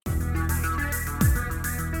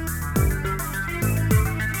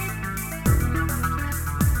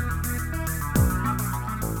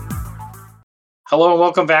Hello and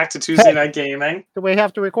welcome back to Tuesday Night Gaming, Do we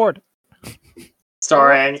have to record?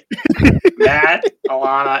 starring Matt,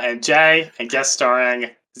 Alana, and Jay, and guest starring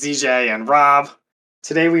ZJ and Rob.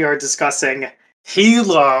 Today we are discussing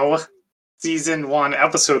Halo Season 1,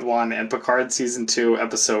 Episode 1, and Picard Season 2,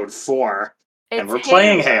 Episode 4. And we're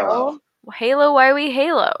playing Halo. Halo, why are we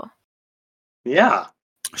Halo? Yeah,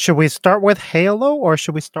 Should we start with Halo or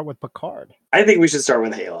should we start with Picard? I think we should start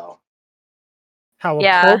with Halo. How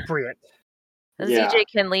Yeah. appropriate. Yeah. ZJ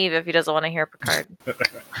can leave if he doesn't want to hear Picard.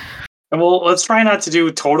 And well, let's try not to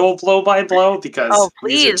do total blow by blow because Oh,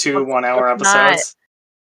 these are please, two let's 1 hour not episodes.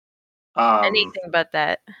 Anything but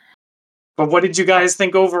that. But what did you guys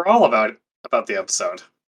think overall about the episode?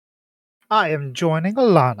 I am joining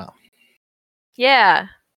Alana. Yeah,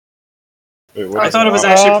 Wait, I thought it was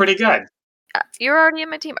actually pretty good. you're already in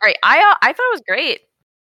my team. All right, I thought it was great.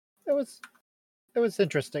 It was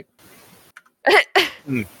interesting.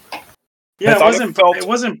 Yeah, thought it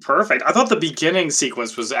wasn't perfect. I thought the beginning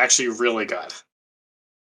sequence was actually really good.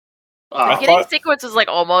 I Beginning thought- sequence is like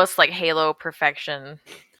almost like Halo perfection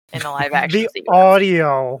in a live action The sequence.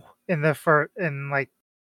 audio in the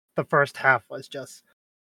first half was just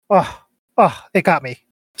it got me.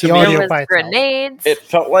 To The me, audio There was by itself. grenades. it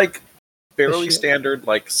felt like fairly shit. standard,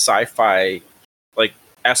 like sci-fi, like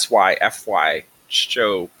SY/FY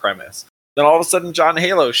show premise. Then all of a sudden, John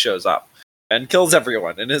Halo shows up and kills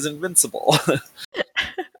everyone and is invincible. I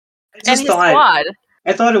and just his thought squad.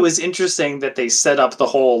 I thought it was interesting that they set up the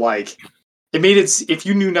whole like it made it. If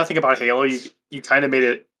you knew nothing about Halo, you kind of made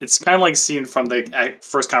it. It's kind of like seeing from the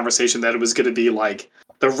first conversation that it was going to be like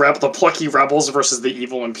the plucky rebels versus the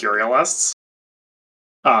evil imperialists.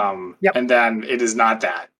 Yep. And then it is not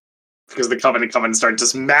that because the Covenant come in and start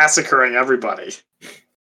just massacring everybody.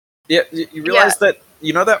 Yeah, you realize that,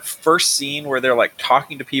 you know, that first scene where they're like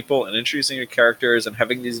talking to people and introducing your characters and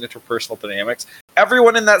having these interpersonal dynamics?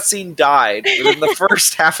 Everyone in that scene died within the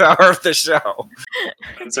first half hour of the show.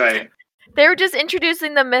 That's right. They were just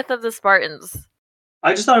introducing the myth of the Spartans.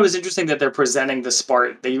 I just thought it was interesting that they're presenting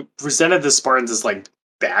they presented the Spartans as like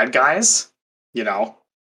bad guys, you know?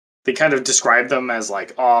 They kind of describe them as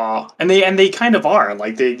like, and they kind of are.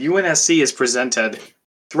 Like the UNSC is presented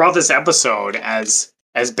throughout this episode as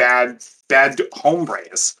bad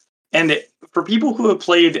hombres. And for people who have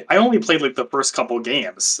played, I only played like the first couple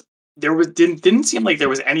games. Didn't seem like there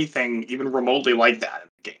was anything even remotely like that in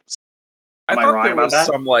the games. I Am I thought wrong there about was that?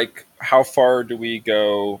 some like, how far do we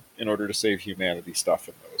go in order to save humanity stuff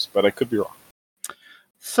in those, but I could be wrong.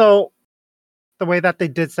 So the way that they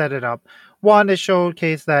did set it up, one, it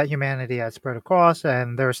showcased that humanity has spread across,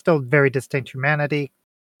 and there's still very distinct humanity,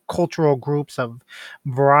 cultural groups of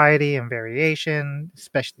variety and variation.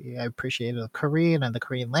 Especially, I appreciated the Korean and the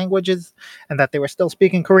Korean languages, and that they were still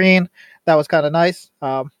speaking Korean. That was kind of nice.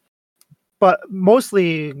 But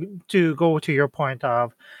mostly, to go to your point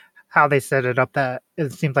of how they set it up, that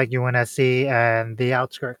it seems like UNSC and the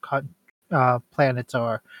outskirt planets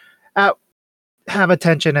have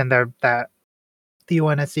attention, and that the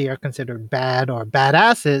UNSC are considered bad or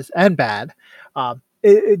badasses and bad.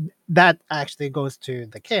 That actually goes to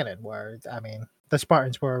the canon, where the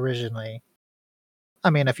Spartans were originally.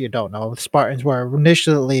 If you don't know, the Spartans were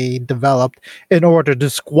initially developed in order to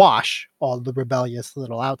squash all the rebellious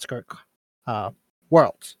little outskirt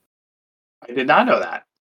worlds. I did not know that.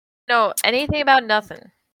 No, anything about nothing.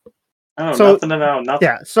 I don't know So- nothing about nothing.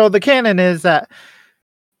 Yeah, so the canon is that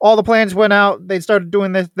all the planets went out, they started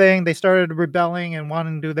doing this thing, they started rebelling and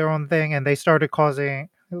wanting to do their own thing, and they started causing,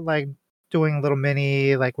 doing little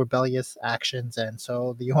mini, rebellious actions, and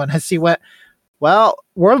so the UNSC went, well,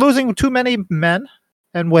 we're losing too many men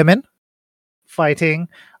and women fighting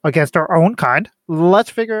against our own kind. Let's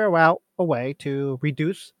figure out a way to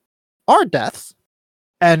reduce our deaths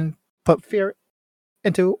and put fear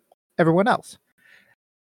into everyone else.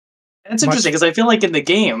 It's interesting because I feel like in the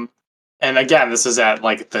game, and again, this is at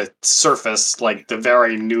the surface, the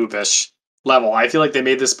very noobish level. I feel like they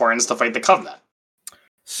made the Spartans to fight the Covenant.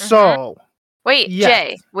 So, Wait, Yes.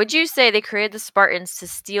 Jay, would you say they created the Spartans to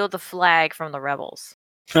steal the flag from the rebels?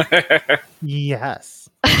 yes,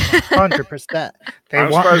 100%.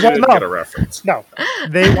 I'm surprised you didn't get a reference. No,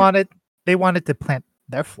 they wanted to plant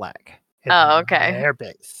their flag in Oh, okay. their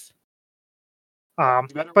base.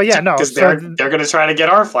 But yeah, no. because So, they're going to try to get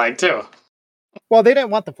our flag too. well, they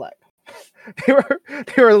didn't want the flag. They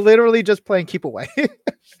were literally just playing keep away.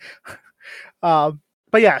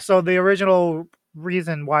 But yeah, so the original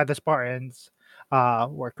reason why the Spartans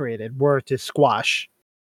were created were to squash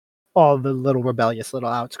all the little rebellious little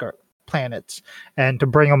outskirt planets and to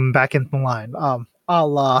bring them back into line. A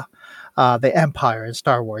la the Empire in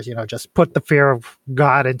Star Wars, just put the fear of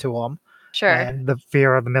God into them Sure. and the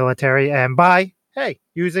fear of the military, and by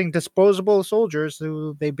using disposable soldiers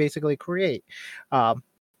who they basically create,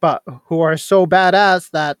 but who are so badass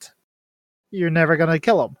that you're never gonna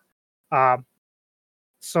kill them.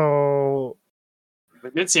 So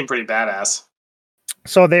It did seem pretty badass.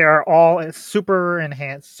 so they are all super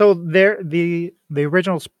enhanced. So they're the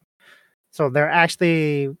original. So they're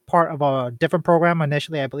actually part of a different program.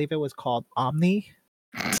 Initially, I believe it was called Omni,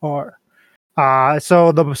 or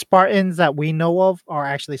so the Spartans that we know of are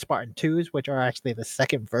actually Spartan 2s, which are actually the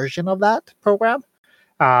second version of that program.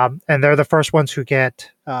 And they're the first ones who get.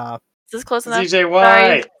 Is this close enough?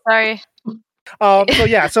 ZJY. Sorry.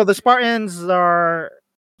 So the Spartans are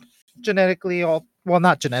genetically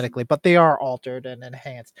not genetically, but they are altered and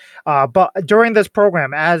enhanced. But during this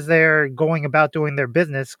program, as they're going about doing their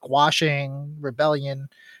business, squashing rebellion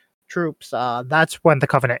troops, that's when the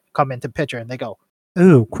Covenant come into picture, and they go,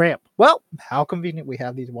 "Ooh, crap! Well, how convenient we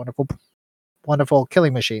have these wonderful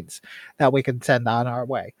killing machines that we can send on our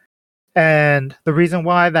way." And the reason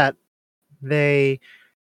why that they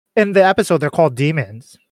in the episode they're called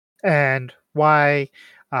demons, and why.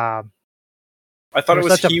 I thought it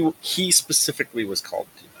There's was such he specifically was called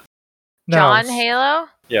Demon. No, John Halo?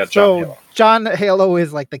 Yeah, John So Halo. John Halo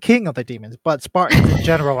is like the king of the demons, but Spartans in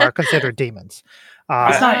general are considered demons. His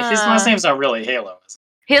Uh, last name's not really Halo. Is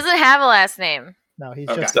He doesn't have a last name. no, he's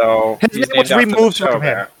Okay. just So his he's name was named after the removed show from him.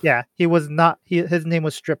 there. Yeah, he was not. His name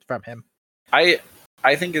was stripped from him.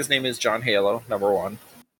 I think his name is John Halo, number one.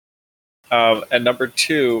 And number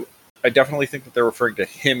two, I definitely think that they're referring to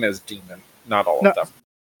him as Demon, not all No. of them.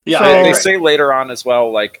 Yeah, So- I They agree. say later on as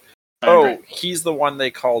well, like, I oh, agree. he's the one they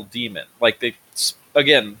call Demon. Like, they,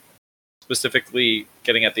 again, specifically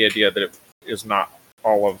getting at the idea that it is not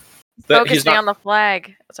all of... That he's Focusing not, on the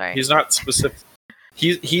flag. Sorry. he's not specific...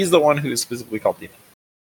 He's the one who's specifically called Demon.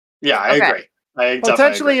 Yeah, I Okay. agree. I definitely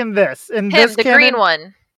Potentially agree. in Him, this the canon, green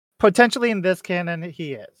one. potentially in this canon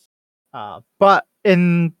he is, but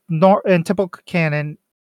in typical canon,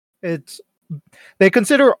 it's they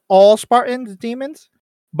consider all Spartans demons,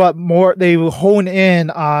 but more they will hone in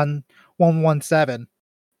on 117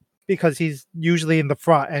 because he's usually in the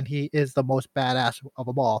front and he is the most badass of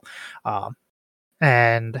them all,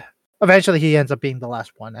 and eventually he ends up being the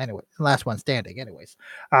last one standing. Anyways,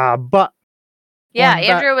 but Yeah, on that-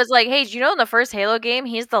 Andrew was like, hey, do you know in the first Halo game,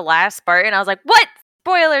 he's the last Spartan? I was like, what?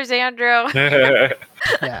 Spoilers, Andrew.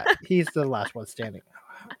 yeah, he's the last one standing.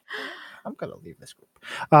 I'm gonna leave this group.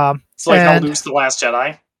 It's like how and- Luke's the last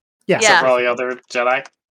Jedi. Yeah, Yeah. For all the other Jedi.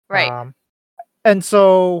 Right. And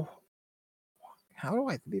so, how do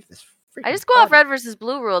I leave this? I freaking just go off party? red versus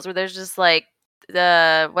blue rules where there's just like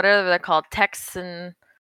the whatever they're called, texts, and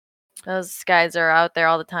those guys are out there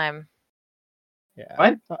all the time. Yeah.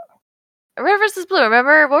 What? Red versus blue.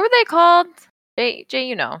 Remember what were they called? Jay,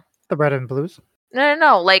 you know. The red and blues.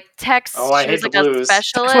 No. Like text. Oh, I she hate was the like blues. a Text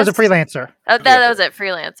specialist. This was a freelancer. Oh, that was it.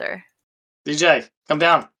 Freelancer. DJ, come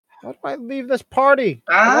down. How do I leave this party?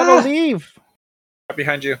 I Ah! want to leave.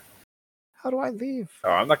 Behind you. How do I leave? Oh,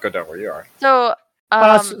 I'm not going down where you are. So,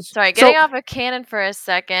 sorry, getting off of canon for a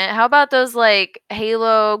second. How about those like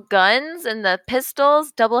Halo guns and the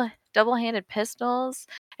pistols, double-handed pistols,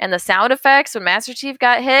 and the sound effects when Master Chief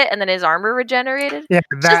got hit and then his armor regenerated? Yeah,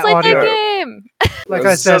 Just that like audio. that game. Like It I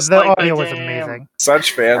was said, just the like the audio was game. amazing.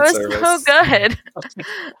 Such fan It was service. so good.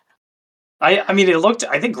 I mean,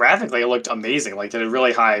 I think graphically it looked amazing. Like, it had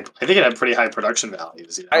really high, I think it had pretty high production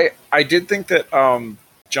values. You know? I did think that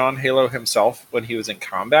John Halo himself, when he was in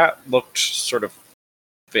combat, looked sort of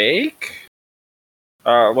fake.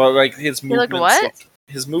 Well, like his looked movements. what?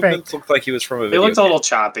 His movements looked like he was from a They video. looked a little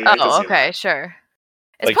choppy. I could Oh, see okay, that. sure.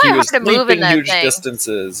 It's Like probably he hard was to move in leaping that huge thing.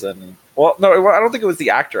 distances, and no, I don't think it was the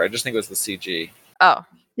actor. I just think it was the CG. Oh,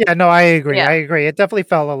 Yeah, no, I agree. Yeah. I agree. It definitely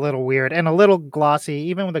felt a little weird and a little glossy.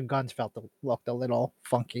 Even with the guns, looked a little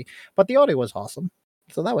funky. But the audio was awesome,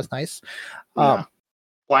 so that was nice. Yeah.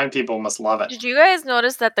 Blind people must love it. did you guys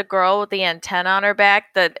notice that the girl with the antenna on her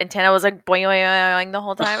back, the antenna was like boing, boing, boing, boing the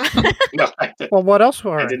whole time? No, I did, Well, what else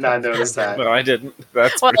were I did not notice that. No, I didn't.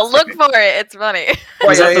 That's Well, pretty look funny. for it. It's funny.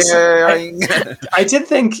 Was that Boing. I did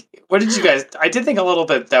think. What did you guys? I did think a little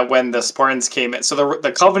bit that when the Spartans came in, so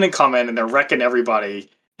the Covenant come in and they're wrecking everybody,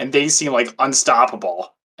 and they seem like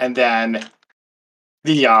unstoppable, and then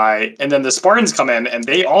the Spartans come in and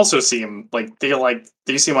they also seem like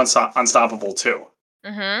they seem unstoppable too.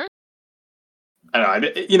 Mm-hmm. I don't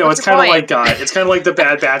know. You know, What's it's your kind of point? like it's kind of like the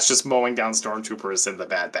Bad Batch just mowing down stormtroopers in the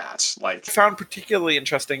Bad Batch. Like, I found particularly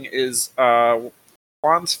interesting is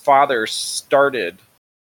Juan's father started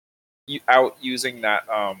out using that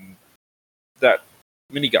that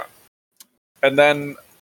minigun, and then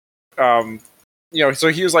so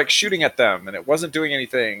he was like shooting at them, and it wasn't doing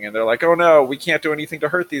anything, and they're like, "Oh no, we can't do anything to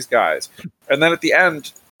hurt these guys." And then at the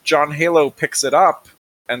end, John Halo picks it up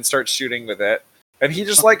and starts shooting with it, and he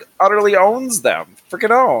just like utterly owns them,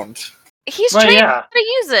 freaking owned. He's trained how to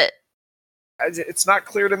use it. It's not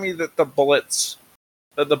clear to me that the bullets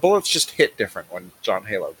just hit different when John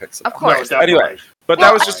Halo picks it up. Of course. No, anyway, but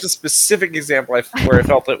that was just a specific example where I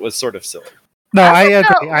felt it was sort of silly. No, I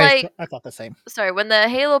agree. I thought the same. Sorry, when the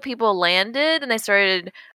Halo people landed and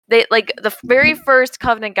they like the very first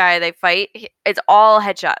Covenant guy they fight, it's all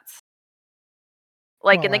headshots.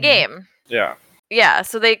 Like in the game. Yeah. Yeah,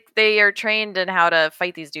 so they are trained in how to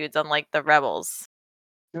fight these dudes, unlike the rebels.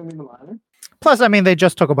 Plus, I mean, they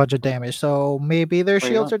just took a bunch of damage, so maybe their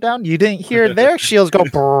shields are down. You didn't hear their shields go.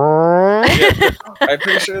 Yeah, I'm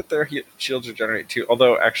pretty sure that their shields regenerate too.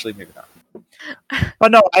 Although, actually, maybe not.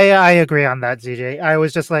 But no, I agree on that, ZJ. I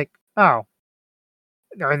was just like, oh,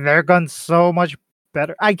 are their guns so much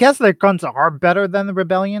better? I guess their guns are better than the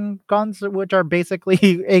Rebellion guns, which are basically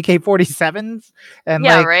AK-47s and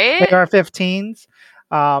AR-15s.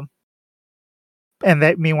 And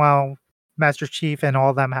that meanwhile, Master Chief and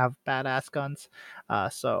all of them have badass guns.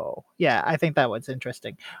 So yeah, I think that was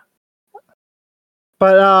interesting.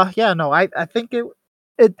 But I think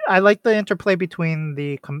I like the interplay between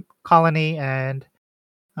the colony and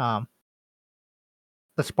the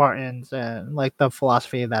Spartans, and like the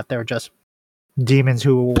philosophy that they're just demons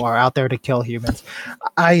who are out there to kill humans.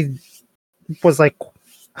 I was like,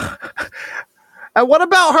 and what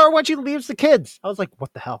about her when she leaves the kids? I was like,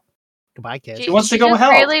 what the hell? Goodbye, kids. She wants to go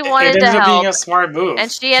help. Really wanted it ended to up help, being a smart move.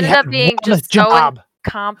 and she ended up being just so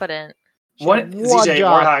incompetent. What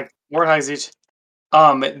ZJ Warthog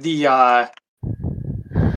ZJ?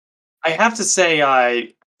 I have to say,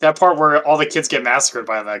 that part where all the kids get massacred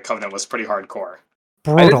by the Covenant was pretty hardcore.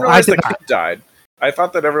 Brutal. I didn't realize the kid died. I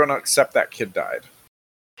thought that everyone except that kid died.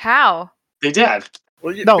 How? They did.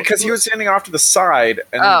 Well, because he was standing off to the side,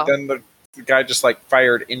 and then the guy just like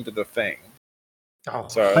fired into the thing. Oh.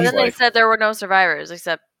 So but then they said there were no survivors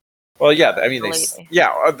except. Well, yeah. I mean,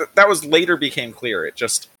 that was later became clear. It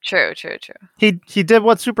just true. He did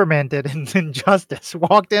what Superman did in Injustice.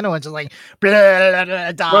 Walked in and was just like, blah,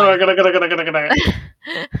 blah, blah,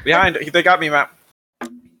 behind. They got me, Matt.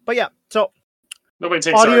 But yeah, so nobody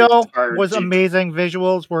takes audio was amazing.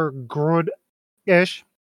 Visuals were good-ish.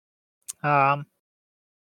 It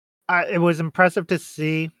was impressive to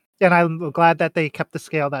see. And I'm glad that they kept the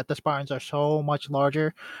scale that the Spartans are so much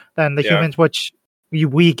larger than the humans, which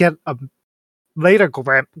we get a later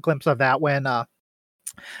glimpse of that when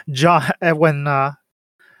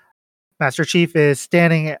Master Chief is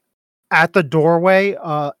standing at the doorway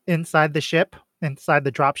inside the ship, inside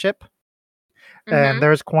the dropship. Mm-hmm. And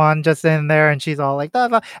there's Quan just in there, and she's all like, da,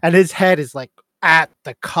 da, and his head is like at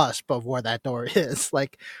the cusp of where that door is.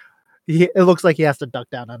 Like, it looks like he has to duck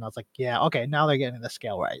down, and I was like, yeah, okay, now they're getting the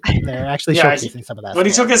scale right. They're actually showcasing some of that. When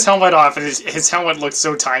he took his helmet off, and his helmet looked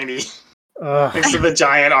so tiny next to the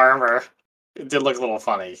giant armor, it did look a little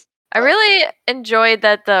funny. I really enjoyed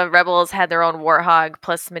that the rebels had their own Warthog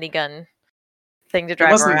plus minigun thing to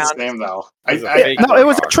drive around. It wasn't the same though. It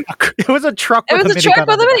was a truck. It was a truck. It was a truck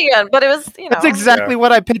with a minigun, but it was That's exactly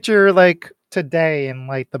what I picture like today in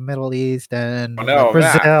like the Middle East and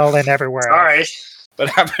Brazil and everywhere. Sorry. What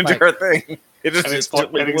happened to her thing? It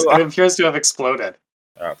appears to have exploded.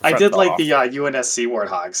 I did like the UNSC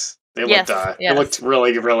Warthogs. They looked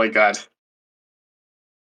really, really good.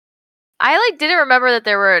 I didn't remember that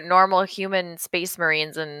there were normal human space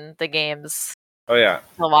marines in the games. Oh yeah.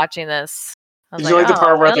 While watching this, did you like the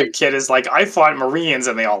part where the kid is like, "I fought Marines,"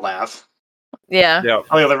 and they all laugh? Yeah.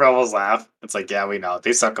 All the other rebels laugh. It's like, yeah, we know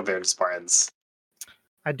they suck compared to Spartans.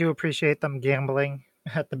 I do appreciate them gambling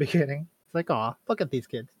at the beginning. It's like, oh, look at these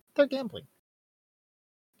kids. They're gambling.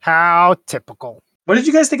 How typical. What did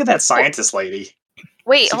you guys think of that scientist lady?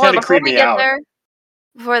 Wait, hold on. Before we get there,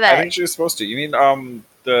 before that. I think she was supposed to. You mean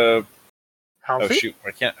the... Halsey? Oh, shoot.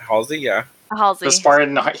 I can't... Halsey, yeah. Halsey. The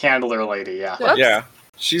Spartan handler lady, yeah. Whoops. Yeah.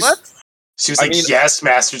 She was like, yes,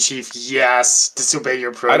 Master Chief, yes, disobey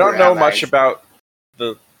your program. I don't know much about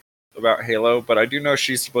Halo, but I do know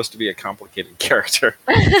she's supposed to be a complicated character.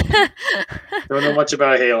 Don't know much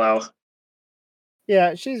about Halo.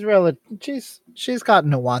 Yeah, she's got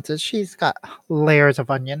nuances. She's got layers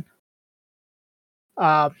of onion.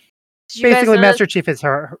 Basically, Master Chief is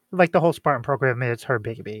her, like the whole Spartan program is her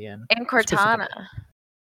baby, and Cortana.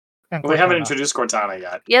 Well, they haven't introduced Cortana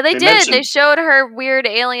yet. Yeah, they did. They showed her weird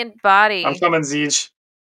alien body. I'm coming, Zeech.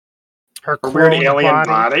 Her weird alien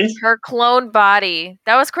body. Her cloned body.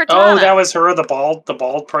 That was Cortana. Oh, that was her, the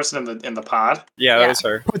bald person in the pod. Yeah, that was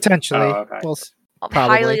her. Potentially. Oh, okay. Well,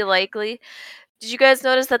 highly likely. Did you guys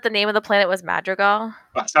notice that the name of the planet was Madrigal?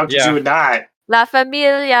 How could you not? La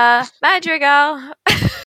Familia Madrigal.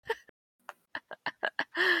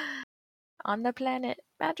 On the planet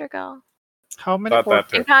Madrigal. How many more?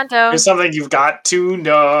 Encanto. Here's something you've got to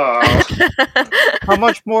know. How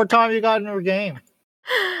much more time you got in your game?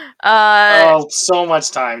 So much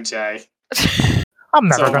time, Jay. I'm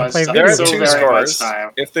never going to play video games. There are 2 scores.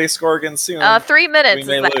 If they score again soon, 3 minutes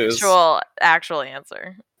is the actual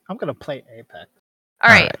answer. I'm going to play Apex. All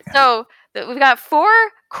right. So we've got 4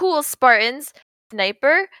 cool Spartans: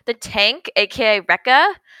 Sniper, the tank, aka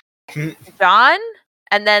Rekka, John,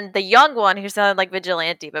 and then the young one who sounded like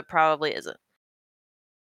Vigilante, but probably isn't.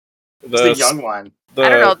 The young one. I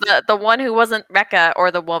don't know, the one who wasn't Rekka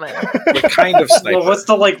or the woman. The kind of sniper. Well, what's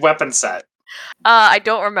the weapon set? I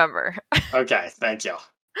don't remember. Okay, thank you.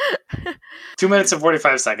 2 minutes and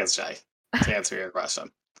 45 seconds, Jay, to answer your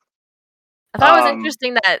question. I thought it was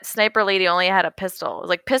interesting that Sniper Lady only had a pistol. It was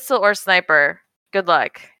like pistol or sniper. Good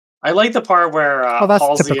luck. I like the part where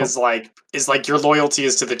Halsey typical. is like your loyalty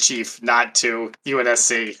is to the chief, not to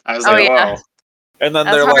UNSC. I was like, whoa. And then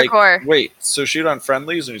That's they're hardcore. like, wait, so shoot on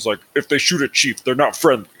friendlies? And he's like, if they shoot a chief, they're not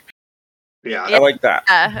friendly. Yeah. I like that.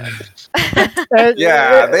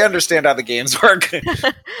 Yeah, they understand how the games work.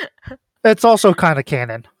 It's also kind of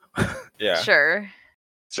canon. Yeah. Sure.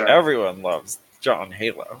 Everyone loves John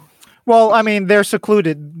Halo. Well, I mean, they're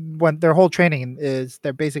secluded when their whole training is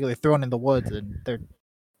they're basically thrown in the woods and they're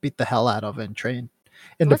beat the hell out of and trained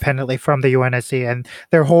independently from the UNSC. And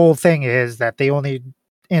their whole thing is that they only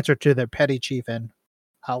answer to their petty chief and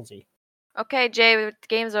Halsey. Okay, Jay, the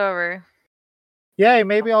game's over. Yay,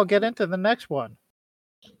 maybe I'll get into the next one.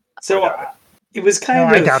 So it was kind of...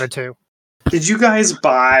 I doubt it too. Did you guys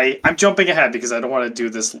buy... I'm jumping ahead because I don't want to do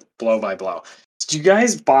this blow by blow. Did you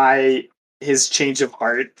guys buy his change of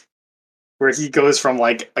heart? Where he goes from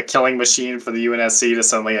like a killing machine for the UNSC to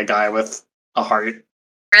suddenly a guy with a heart.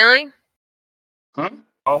 Really? Huh?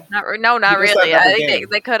 Oh. Not really. I think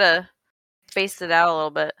they could have spaced it out a little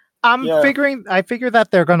bit. I figure that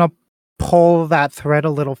they're gonna pull that thread a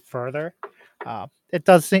little further. It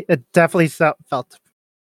definitely felt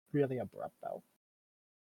really abrupt though.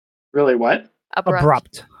 Really what?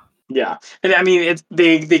 Abrupt. Yeah. And I mean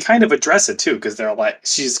they kind of address it too, because they're like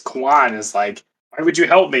Kwan is like, why would you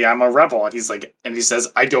help me? I'm a rebel. And he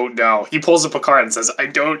says, I don't know. He pulls up a card and says, I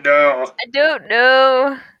don't know. I don't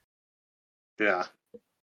know. Yeah.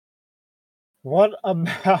 What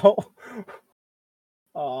about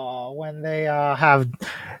when they have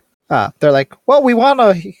they're like, well, we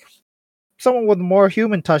want someone with more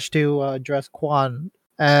human touch to address Kwan,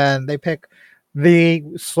 and they pick the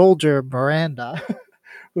soldier Miranda,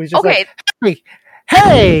 who's just like,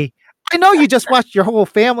 hey, I know you just watched your whole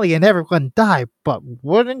family and everyone die, but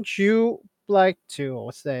wouldn't you like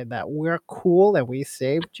to say that we're cool and we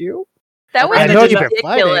saved you? That was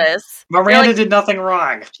ridiculous. Miranda did nothing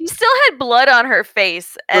wrong. She still had blood on her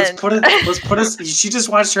face. And... She just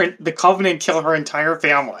watched the Covenant kill her entire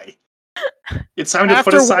family. It's time to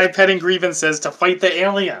put aside petting grievances to fight the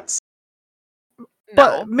aliens.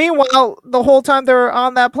 But meanwhile, the whole time they're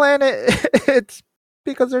on that planet, it's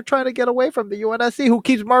because they're trying to get away from the UNSC, who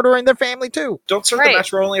keeps murdering their family too. Don't start the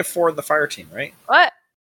match. We're only 4 in the fire team, right? What?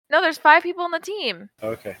 No, there's 5 people on the team.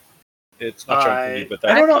 Okay. It's not showing me, but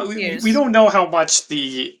I don't know. We don't know how much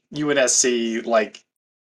the UNSC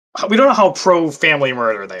we don't know how pro family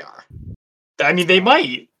murder they are. I mean, they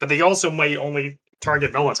might, but they also might only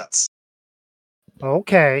target militants.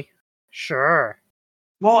 Okay, sure.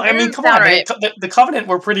 Well, I mean, come on. Right. The Covenant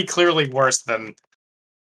were pretty clearly worse than.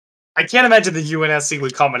 I can't imagine the UNSC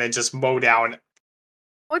would come in and just mow down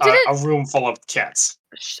a room full of kids.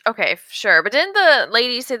 Okay, sure. But didn't the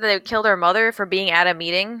lady say that they killed her mother for being at a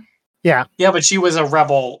meeting? Yeah. Yeah, but she was a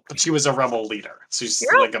rebel. She was a rebel leader. So she's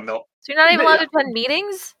like a So you're not even allowed to attend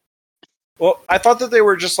meetings? Well, I thought that they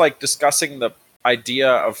were just discussing the idea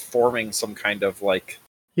of forming some kind of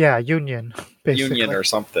union, basically. Union or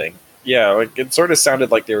something. Yeah, it sort of sounded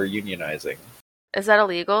like they were unionizing. Is that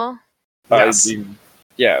illegal? Yes.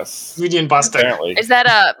 Yes. Union busting. Apparently. Is that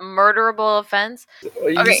a murderable offense?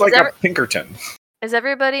 He's a Pinkerton. Is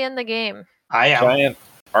everybody in the game? I am. Giant,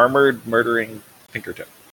 armored, murdering Pinkerton.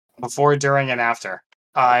 Before, during, and after.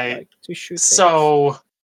 What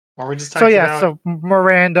were we just talking about? So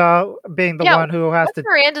Miranda being the one who has what's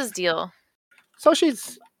Miranda's deal? So she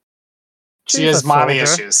has mommy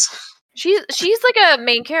issues. She's like a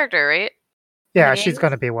main character, right? Yeah, she's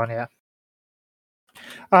gonna be one.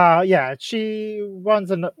 Yeah. She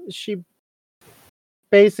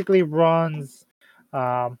basically runs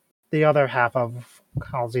the other half of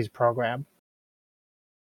Halsey's program.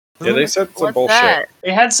 Yeah, they said some What's bullshit. that?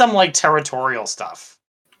 They had some like territorial stuff.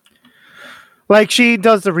 Like she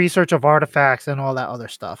does the research of artifacts and all that other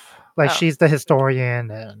stuff. Like Oh. she's the historian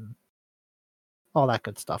and all that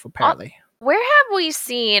good stuff, apparently. Where have we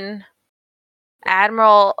seen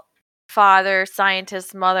Admiral, father,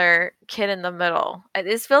 scientist, mother, kid in the middle?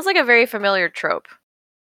 This feels like a very familiar trope.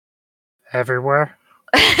 Everywhere.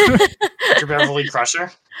 Mr. Beverly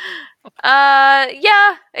Crusher?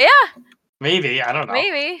 Yeah, Maybe, I don't know.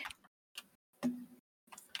 maybe.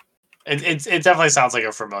 It definitely sounds like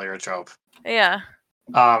a familiar trope. Yeah.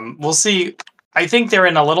 We'll see. I think they're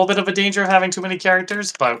in a little bit of a danger of having too many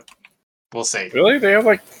characters, but we'll see. Really?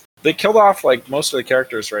 They killed off like most of the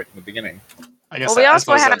characters right in the beginning. I guess. Well, we I also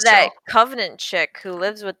suppose have that's that true. Covenant chick who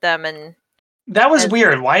lives with them, and That was and-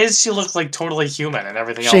 weird. Why does she look like totally human and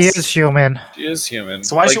everything She else? is human. She is human.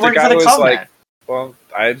 So why is she working guy for the was Covenant? like, well,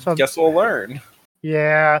 I So- guess we'll learn.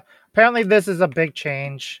 Yeah. Apparently this is a big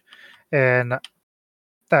change in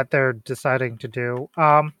that they're deciding to do.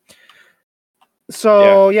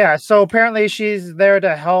 So apparently she's there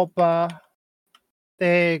to help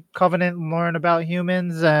the Covenant learn about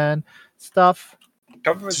humans and stuff.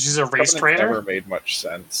 Covenant, So she's a race Covenant traitor? never made much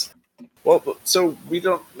sense. Well, so we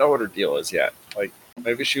don't know what her deal is yet. Like,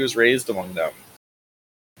 maybe she was raised among them.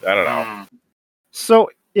 I don't know. Hmm. So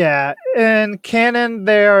yeah, in canon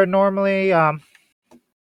they are normally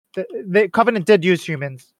the Covenant did use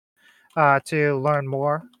humans to learn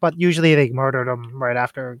more, but usually they murdered them right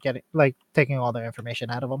after taking all their information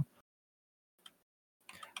out of them.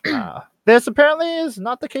 This apparently is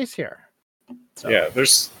not the case here. So, Yeah,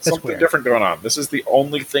 there's something weird. different going on. This is the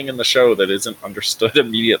only thing in the show that isn't understood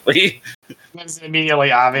immediately. It's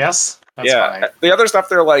immediately obvious. That's funny. The other stuff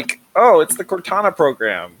they're like, oh, it's the Cortana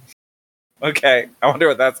program. Okay, I wonder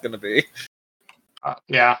what that's going to be.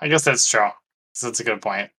 Yeah, I guess that's true. So that's a good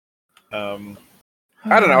point.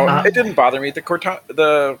 I don't know. Uh, It didn't bother me. The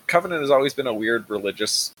Covenant has always been a weird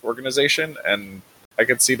religious organization, and I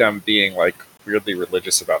could see them being like weirdly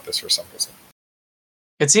religious about this for some reason.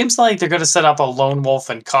 It seems like they're going to set up a lone wolf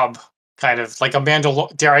and cub kind of like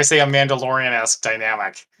dare I say a Mandalorian-esque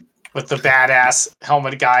dynamic with the badass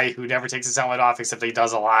helmet guy who never takes his helmet off except he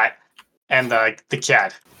does a lot, and the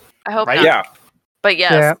kid. I hope Right? not. Yeah, But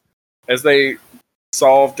yes. Yeah. as they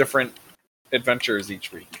solve different adventures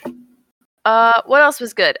each week. What else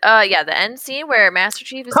was good? Yeah, the end scene where Master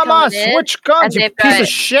Chief is Come on, coming in, switch guns, and you they've piece got- of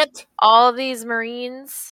shit! all of these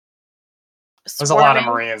Marines. There's a lot of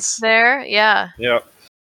swarming Marines. there. Yeah, Yeah,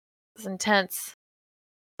 it's intense.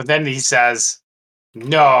 But then he says,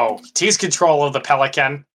 no, he takes control of the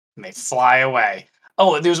Pelican and they fly away.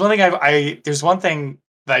 Oh, there's one thing there's one thing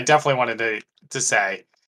that I definitely wanted to say,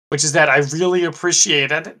 which is that I really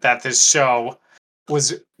appreciated that this show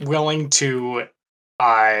was willing to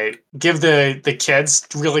give the kids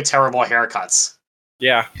really terrible haircuts.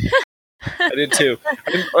 yeah, I did too.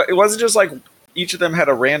 It wasn't just like each of them had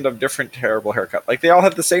a random different terrible haircut. Like they all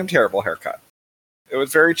had the same terrible haircut. It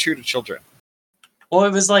was very true to children. Well,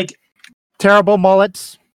 it was like, Terrible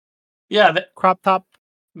mullets, yeah, crop top.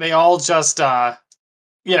 they all just,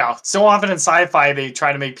 so often in sci-fi they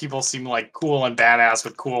try to make people seem like cool and badass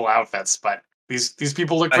with cool outfits, but these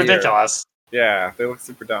people look I hear it. ridiculous. Yeah, they look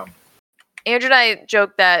super dumb. Andrew and I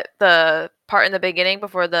joked that the part in the beginning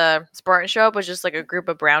before the Spartan show up was just like a group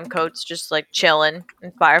of brown coats just like chilling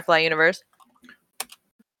in Firefly universe.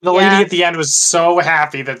 The Yeah. lady at the end was so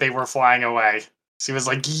happy that they were flying away. She was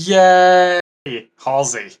like, "Yay,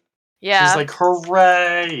 Halsey!" Yeah, She's like,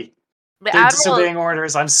 "Hooray! the They're admiral. disobeying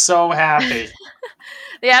orders. I'm so happy."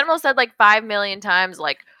 The admiral said like 5 million times,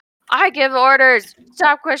 like, "I give orders.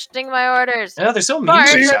 Stop questioning my orders. I know they're so mean to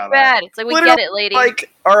Spartans each are other. bad." It's like we Literally, get it, lady.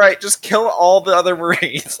 Like, all right, just kill all the other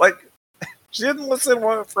Marines. Like, she didn't listen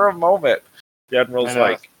for a moment. The Admiral's I know.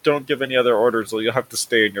 like, don't give any other orders or you'll have to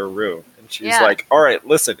stay in your room. And she's Yeah. like, all right,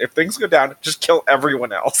 listen, if things go down, just kill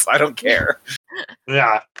everyone else. I don't care.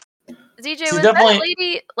 Yeah. ZJ, she's was definitely- that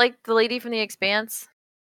lady like the lady from The Expanse?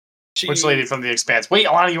 Which lady from The Expanse? Wait,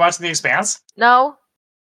 Alana, you watching The Expanse? No.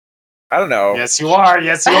 I don't know. Yes, you are.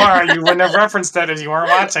 Yes, you are. You wouldn't have referenced it if you weren't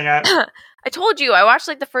watching it. I told you I watched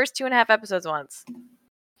like the first 2.5 episodes once.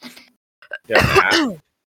 Yeah,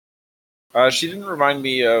 she didn't remind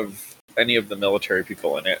me of any of the military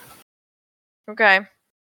people in it. Okay.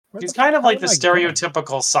 She's kind of like the Where am I going?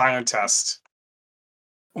 stereotypical scientist,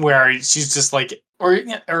 where she's just like, or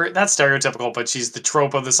not stereotypical, but she's the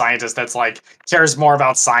trope of the scientist that's like cares more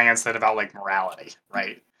about science than about like morality,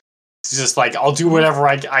 right? She's just like, I'll do whatever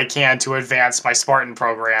I can to advance my Spartan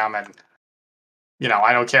program, and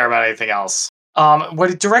I don't care about anything else.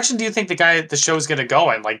 What direction do you think the show's gonna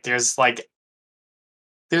go in? Like, there's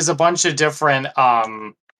a bunch of different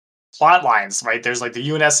plot lines, right? There's like the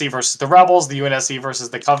UNSC versus the rebels, the UNSC versus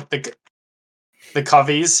the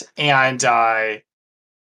Coveys,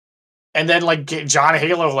 and then like John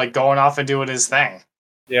Halo like going off and doing his thing.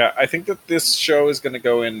 Yeah, I think that this show is going to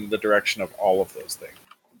go in the direction of all of those things.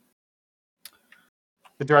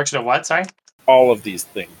 The direction of what? Sorry? All of these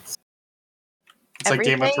things. It's like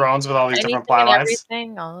Game of Thrones with all these different plot lines.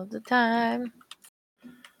 Everything all the time.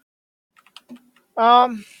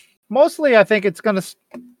 Mostly I think it's going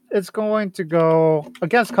to go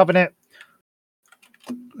against Covenant.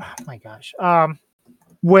 Oh my gosh.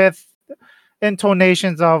 With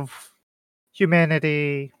intonations of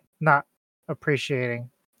humanity not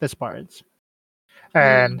appreciating the Spartans.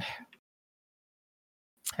 And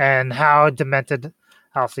how demented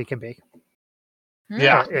Halsey can be.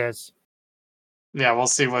 Yeah. Is. Yeah, we'll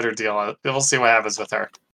see what her deal is. We'll see what happens with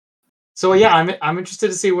her. So yeah, I'm interested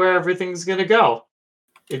to see where everything's gonna go.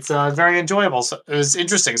 It's very enjoyable. So it was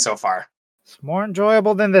interesting so far. It's more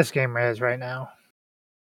enjoyable than this game is right now.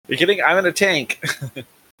 You're kidding? I'm in a tank.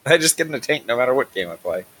 I just get in a tank no matter what game I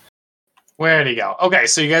play. Where'd he go? Okay,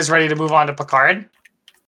 so you guys ready to move on to Picard?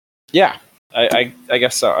 Yeah, I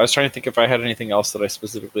guess so. I was trying to think if I had anything else that I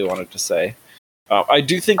specifically wanted to say. I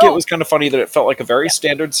do think it was kind of funny that it felt like a very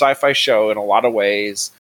standard sci-fi show in a lot of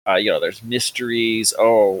ways. There's mysteries.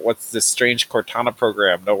 Oh, what's this strange Cortana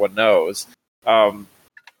program? No one knows.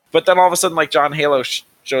 But then all of a sudden, like, John Halo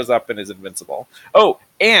shows up and is invincible. Oh,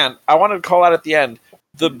 and I wanted to call out at the end,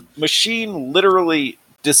 the machine literally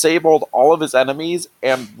disabled all of his enemies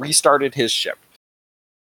and restarted his ship.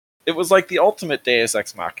 It was like the ultimate Deus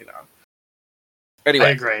Ex Machina. Anyway. I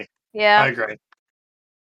agree. Yeah. I agree.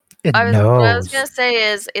 What I was going to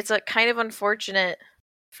say is it's a kind of unfortunate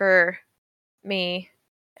for me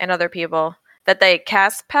and other people that they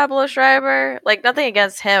cast Pablo Schreiber. Like, nothing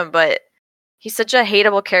against him, but he's such a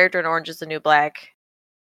hateable character in Orange is the New Black.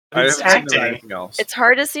 It's acting. It's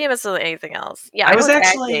hard to see him as anything else. Yeah, I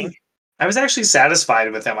was actually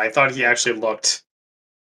satisfied with him. I thought he actually looked.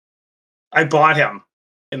 I bought him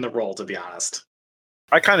in the role, to be honest.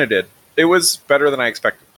 I kind of did. It was better than I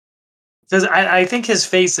expected. Because I think his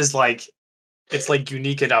face is like, it's like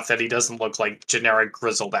unique enough that he doesn't look like generic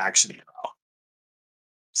grizzled action hero.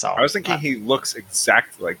 So I was thinking he looks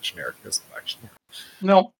exactly like generic grizzled action hero.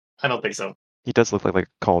 No, I don't think so. He does look like a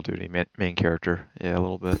Call of Duty main character. Yeah, a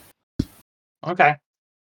little bit. Okay.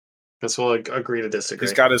 Guess we'll agree to disagree.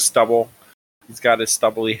 He's got his stubble. He's got his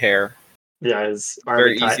stubbly hair. Yeah, his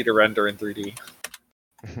very easy to render in 3D.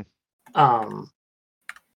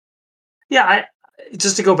 Yeah,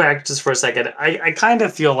 just to go back just for a second, I kind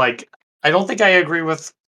of feel like I don't think I agree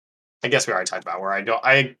with. I guess we already talked about where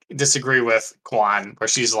I disagree with Kwan, where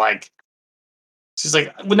she's like,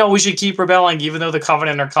 well, no, we should keep rebelling, even though the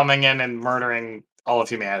Covenant are coming in and murdering all of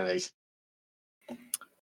humanity.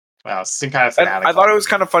 Wow, it's kind of fanatical. I thought it was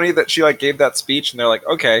kind of funny that she like gave that speech, and they're like,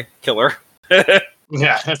 "Okay, kill her."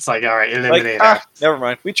 Yeah, it's like, all right, eliminate her. Never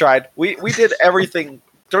mind. We tried. We did everything.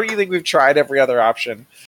 Don't you think we've tried every other option?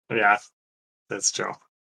 Yeah, that's true.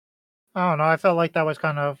 I don't know. I felt like that was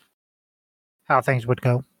kind of how things would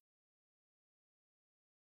go.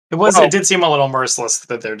 It was. It did seem a little merciless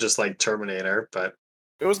that they're just like Terminator, but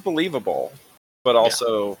it was believable, but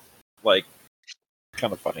also like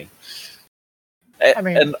kind of funny. I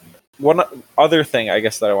mean, and one other thing I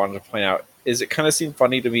guess that I wanted to point out is it kind of seemed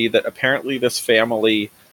funny to me that apparently this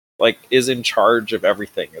family like is in charge of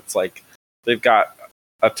everything. It's like they've got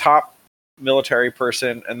a top military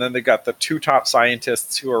person, and then they've got the two top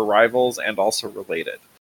scientists who are rivals and also related.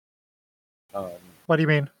 What do you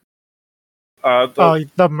mean?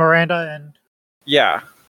 The Miranda and yeah,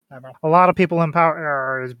 a lot of people in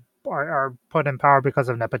power are put in power because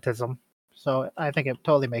of nepotism. So I think it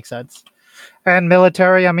totally makes sense. And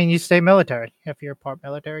military, I mean, you stay military. If you're part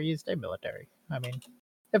military, you stay military. I mean,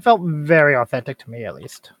 it felt very authentic to me, at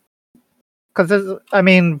least. Because, I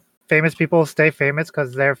mean, famous people stay famous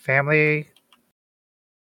because their family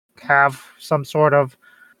have some sort of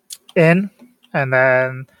in, and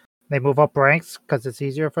then they move up ranks because it's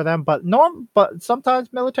easier for them. But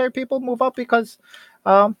sometimes military people move up because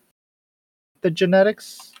the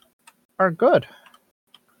genetics are good.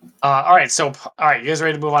 All right, you guys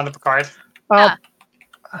ready to move on to Picard? Yeah.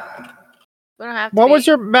 We don't have to. What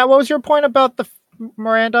was your point about the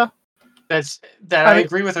Miranda? I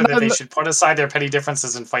agree with her that they should put aside their petty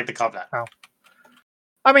differences and fight the Covenant. Oh.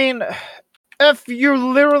 I mean, if you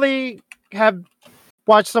literally have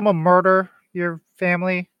watched someone murder your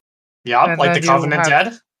family. Yeah, like the Covenant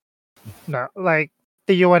dead? No, like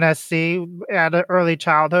the UNSC at an early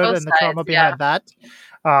childhood. Both and the trauma behind that.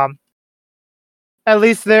 at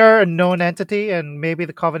least they're a known entity, and maybe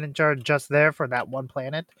the Covenant are just there for that one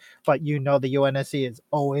planet. But the UNSC is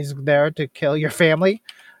always there to kill your family.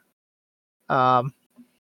 And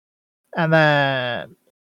then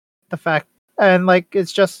the fact, and like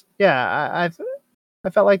it's just I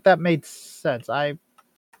felt like that made sense. Okay,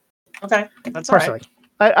 that's personally.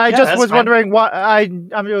 All right. I just was wondering why.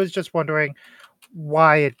 I was just wondering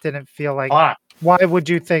why it didn't feel like. Why would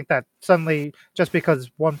you think that suddenly, just because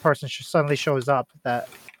one person suddenly shows up, that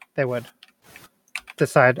they would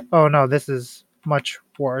decide, oh no, this is much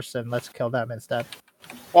worse, and let's kill them instead?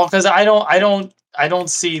 Well, because I don't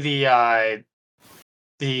see the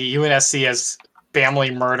UNSC as family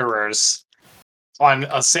murderers on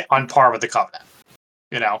par with the Covenant.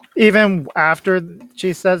 Even after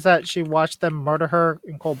she says that she watched them murder her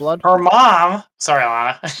in cold blood. Her mom, sorry,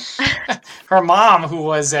 Alana, her mom, who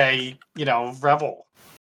was a rebel,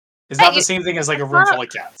 is not the same thing as like a room full of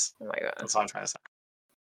cats. Oh my god, that's what I'm trying to say.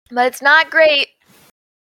 But it's not great.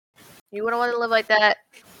 You wouldn't want to live like that.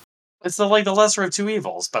 It's the lesser of two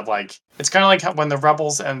evils, but like it's kind of like when the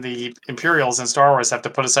rebels and the Imperials in Star Wars have to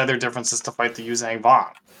put aside their differences to fight the Yuzang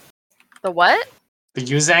Vong. The what? The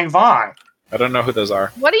Yuzang Vong. I don't know who those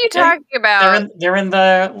are. What are you talking about? They're in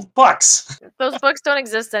the books. Those books don't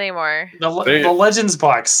exist anymore. The Legends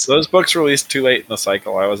books. Those books released too late in the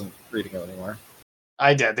cycle. I wasn't reading them anymore.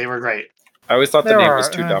 I did. They were great. I always thought the name was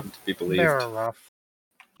too dumb to be believed. They were rough.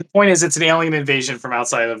 The point is, it's an alien invasion from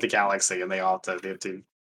outside of the galaxy, and they have to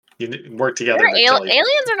work together.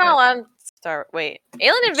 Aliens are not allowed in Star. Wait,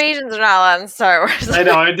 alien invasions are not allowed in Star Wars. I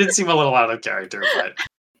know it did seem a little out of character,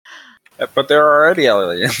 but there are already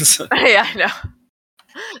aliens. Yeah, I know.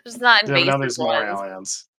 Just not invasive now there's more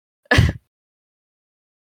aliens.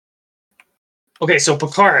 Okay, so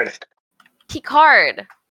Picard.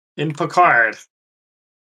 In Picard.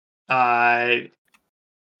 Again,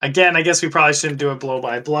 I guess we probably shouldn't do it blow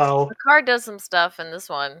by blow. Picard does some stuff in this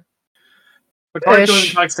one. Picard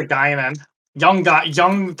talks to Guinan. Young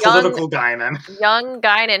political Guinan. Young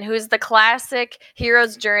Guinan, who's the classic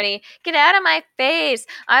hero's journey. Get out of my face.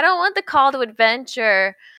 I don't want the call to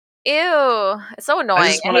adventure. Ew. It's so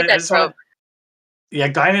annoying. I hate that trope. Yeah,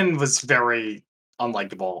 Guinan was very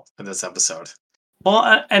unlikable in this episode.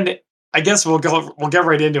 Well, and I guess we'll get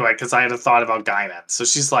right into it because I had a thought about Guinan. So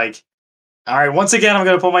she's like, all right, once again, I'm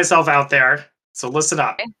going to put myself out there. So listen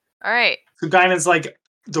up. Okay. All right. So Guinan's like,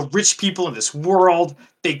 the rich people in this world,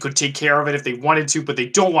 they could take care of it if they wanted to, but they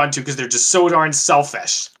don't want to because they're just so darn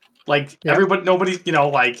selfish. Like nobody,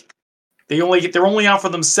 they're only out for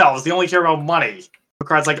themselves. They only care about money.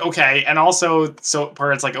 Picard's like, okay, and also,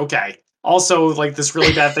 Picard's like, okay, also, like this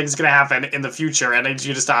really bad thing's gonna happen in the future, and I need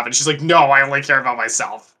you to stop it. And she's like, no, I only care about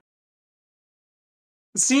myself.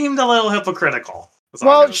 It seemed a little hypocritical.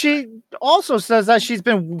 Well, she also says that she's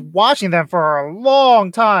been watching them for a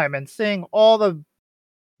long time and seeing all the.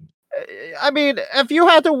 I mean, if you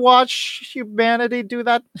had to watch humanity do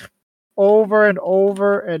that over and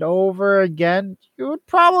over and over again, you would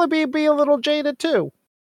probably be a little jaded too.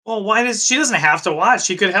 Well, she doesn't have to watch.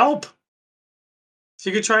 She could help.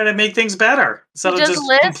 She could try to make things better instead of just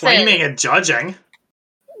complaining and judging.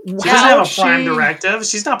 She doesn't have a prime directive.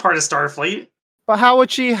 She's not part of Starfleet. But how would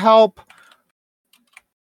she help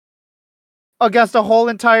against a whole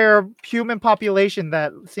entire human population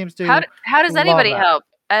that seems to? How does anybody help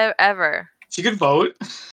ever? She could vote.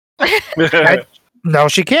 No,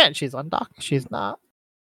 she can't. She's undocumented. She's not.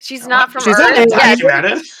 She's not from Earth.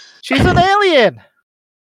 Undocumented. She's an alien.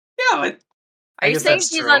 Yeah. Are you saying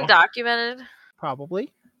she's undocumented?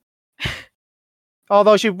 Probably.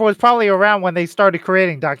 Although she was probably around when they started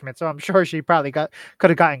creating documents, so I'm sure she probably could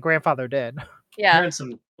have gotten grandfathered in. Yeah.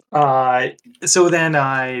 So then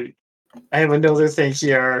I have another thing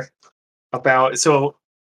here about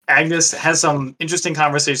Agnes has some interesting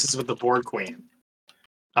conversations with the Borg Queen.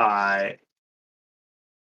 And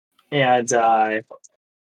I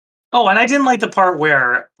didn't like the part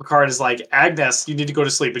where Picard is like, Agnes, you need to go to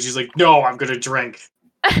sleep. And she's like, no, I'm going to drink.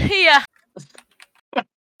 Yeah.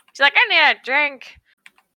 She's like, I need a drink.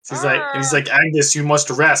 He's like, Agnes, you must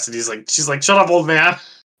rest. And she's like, shut up, old man.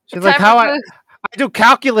 She's like, how I do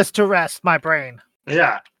calculus to rest my brain.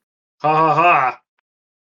 Yeah. Ha ha ha.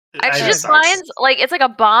 And she just finds, it's like a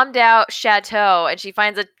bombed out chateau, and she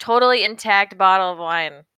finds a totally intact bottle of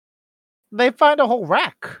wine. They find a whole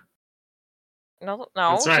rack. No,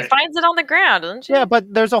 That's right. She finds it on the ground, doesn't she? Yeah,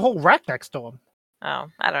 but there's a whole rack next to him. Oh,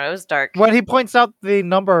 I don't know. It was dark. When he points out the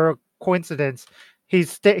number coincidence, he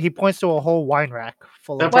points to a whole wine rack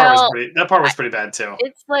full of. That part was pretty bad too.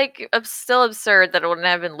 It's still absurd that it wouldn't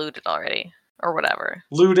have been looted already or whatever.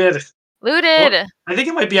 Looted. Well, I think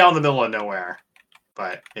it might be out in the middle of nowhere,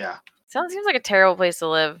 but yeah. Seems like a terrible place to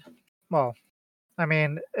live. Well, I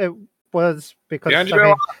mean, it was because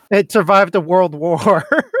D'Angelo- it survived a world war.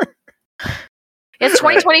 It's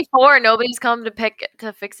 2024. Nobody's come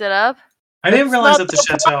to fix it up. I didn't It's realize not that the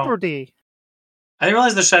chateau. property. I didn't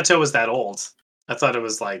realize the chateau was that old. I thought it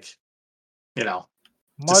was like, just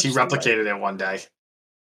Much he replicated it one day.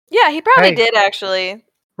 Yeah, he probably Hey. did actually.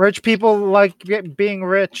 Rich people like being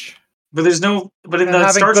rich. But in And the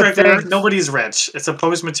having Star good Trek, things. nobody's rich. It's a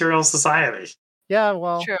post-material society. Yeah,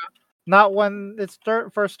 well, True. not when it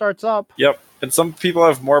first starts up. Yep. And some people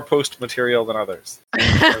have more post material than others.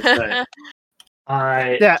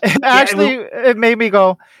 Okay. Yeah, it made me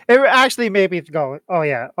go. It actually made me go. Oh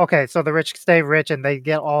yeah, okay. So the rich stay rich and they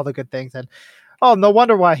get all the good things, and no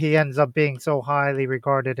wonder why he ends up being so highly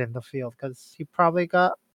regarded in the field because he probably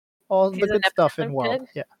got all He's the a good stuff in nepotism wealth. kid?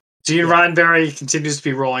 Yeah. Gene Roddenberry continues to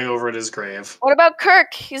be rolling over in his grave. What about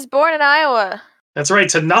Kirk? He's born in Iowa. That's right,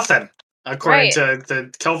 to nothing, according Right. to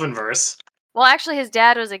the Kelvinverse. Well, actually, his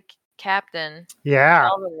dad was a captain. Yeah,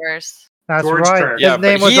 Calvinverse. that's George right. Kirk. Yeah, His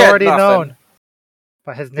name but was he had already nothing. known.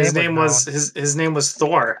 But his His name name was was his name was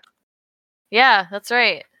Thor. Yeah, that's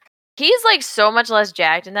right. He's like so much less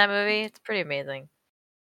jacked in that movie. It's pretty amazing.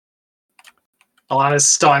 A lot of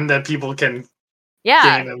stun that people can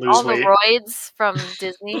Yeah, gain and lose all the weight. roids from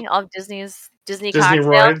Disney, all of Disney's Disney Disney cocktails.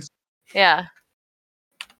 Roids. Yeah.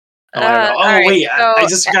 Oh, I don't know. all right, Wait, I so-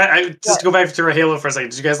 just to go back to Halo for a second.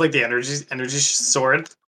 Did you guys like the energy sword?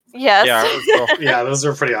 Yes. Yeah. it was cool. Yeah, those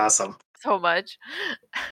were pretty awesome. So much.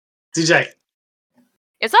 DJ,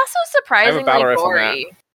 It's also surprisingly battle rifle on that.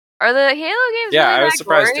 gory. Are the Halo games Yeah, really I was that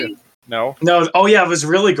surprised gory? too. No. no, oh yeah, it was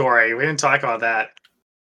really gory. We didn't talk about that.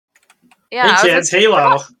 Yeah, I was hey like, kids,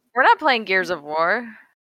 Halo. we're not playing Gears of War.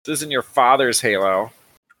 This isn't your father's Halo.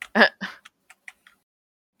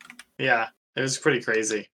 Yeah, it was pretty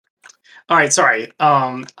crazy. All right, sorry.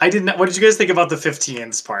 I didn't. What did you guys think about the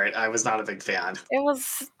 15s part? I was not a big fan. It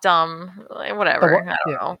was dumb. Like, whatever. I don't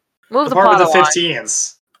yeah. know. Move The the part plot with the along.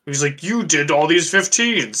 15s. He was like, "You did all these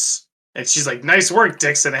 15s," and she's like, "Nice work,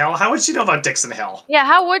 Dixon Hill." How would she know about Dixon Hill? Yeah,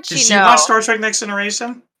 how would Did she she know? watch Star Trek Next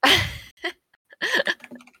Generation?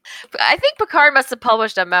 I think Picard must have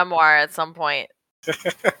published a memoir at some point.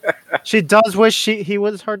 She does wish he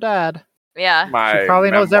was her dad. Yeah. My probably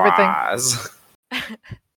knows everything. memoirs.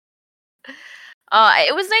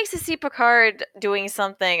 It was nice to see Picard doing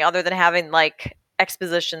something other than having like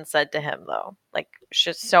exposition said to him, though, like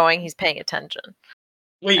just showing he's paying attention.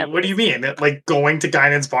 Wait, At what do you mean? Like going to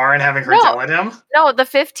Guinan's bar and having her No. yell at him? No, the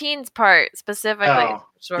 15s part specifically. Oh,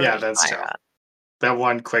 is what yeah, we're that's talking true. about. That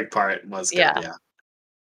one quick part was good. Yeah. Yeah.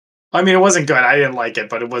 I mean, it wasn't good. I didn't like it,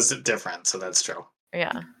 but it was different, so that's true.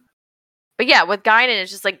 Yeah. But yeah, with Guinan,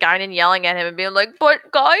 it's just like Guinan yelling at him and being like, "But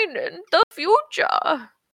Guinan, the future."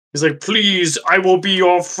 He's like, "Please, I will be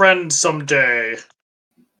your friend someday.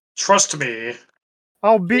 Trust me."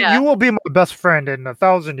 Yeah. You will be my best friend in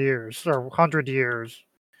 1,000 years or 100 years,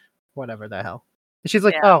 whatever the hell. And she's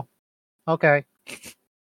like, Yeah. "Oh, okay,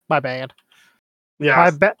 my bad, Yeah.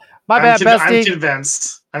 my bad, I'm bestie.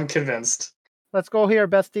 convinced. I'm convinced. Let's go here,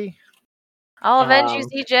 bestie." I'll avenge you, Um,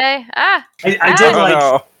 CJ. Ah. I did Oh, like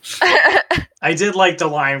no. I did like the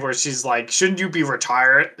line where she's like, "Shouldn't you be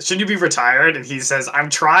retired? Shouldn't you be retired?" And he says, "I'm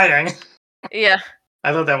trying." Yeah.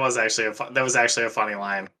 I thought that was actually a funny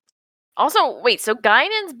line. Also, wait, so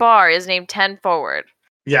Guinan's bar is named 10 Forward.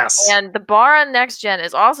 Yes. And the bar on Next Gen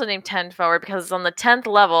is also named 10 Forward because it's on the 10th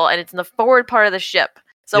level and it's in the forward part of the ship.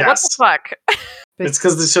 So what the Yes. fuck? It's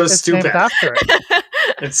because the show's It's named stupid. after it.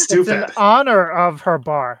 It's It's stupid. in honor of her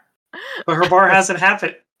bar. But her bar hasn't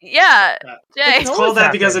happened. Yeah. Yeah. Jay. It's always called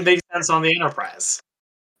that because it happened. makes sense on the Enterprise.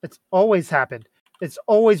 It's always happened. It's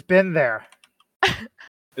always been there.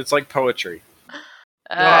 It's like poetry.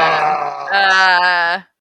 Uh,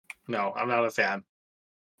 No, I'm not a fan.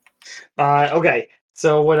 Okay,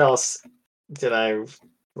 so what else did I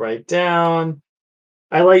write down?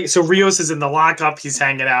 So Rios is in the lockup. He's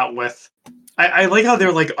hanging out with. I like how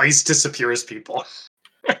they're like ice disappears people.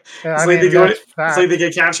 Yeah, It's I like mean, it's that's like they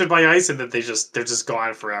fact. get captured by ice and then they're just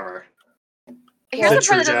gone forever. here's The the part that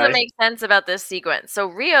true doesn't Jedi. make sense about this sequence. So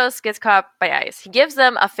Rios gets caught by ice. He gives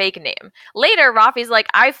them a fake name. Later, Rafi's like,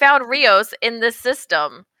 "I found Rios in this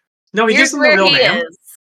system. No, he Here's gives them the where real he name. is."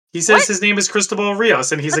 He says What? his name is Cristobal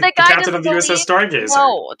Rios, and he's But like the that guy captain of the doesn't USS Stargazer.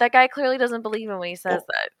 No, that guy clearly doesn't believe him when he says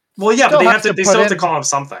that. Well, yeah, but Still they has have to. to They put still have to in- call him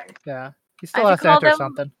something. Yeah, he still I has to called enter him-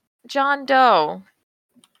 something. John Doe.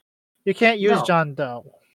 You can't use No. John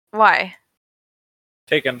Doe. Why?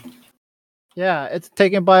 Taken. Yeah, it's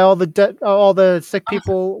taken by all the sick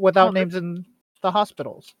people without names in the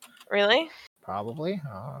hospitals. Really? Probably.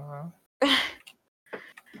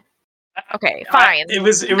 Okay, fine. It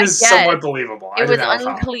was somewhat believable. It was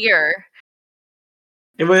unclear.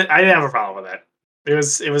 I didn't have a problem with it.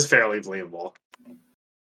 It was fairly believable.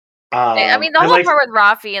 I mean, the whole part with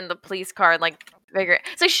Rafi and the police car and like figure.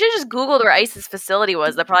 So you should have just Googled where ISIS facility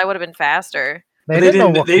was. That probably would have been faster. They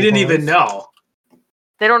didn't even know.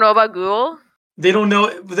 They don't know about Google. They don't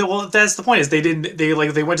know. Well, that's the point. Is they didn't. They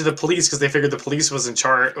went to the police because they figured the police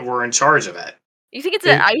were in charge of it. You think it's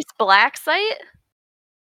an ICE Black site?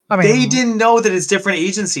 I mean, they didn't know that it's different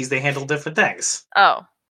agencies. They handle different things. Oh,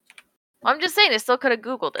 I'm just saying they still could have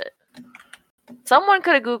Googled it. Someone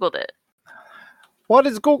could have Googled it. What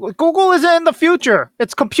is Google? Google is in the future.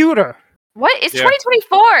 It's computer. What? It's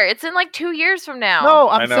 2024. It's in like 2 years from now. No,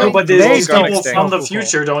 I'm saying. No, but these people from the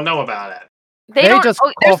future don't know about it. They just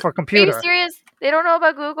call for computer. Are you serious? They don't know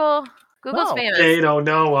about Google? Google's famous. They don't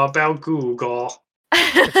know about Google.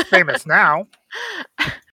 It's famous now.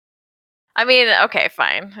 I mean, okay,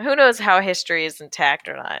 fine. Who knows how history is intact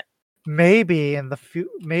or not? Maybe in the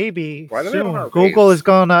maybe soon Google is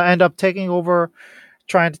gonna end up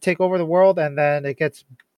trying to take over the world, and then it gets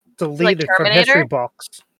deleted from history books,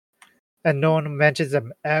 and no one mentions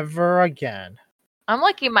them ever again. I'm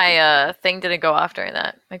lucky my thing didn't go off during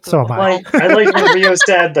that. So am I. I like when Rio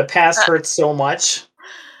said, "The past hurts so much."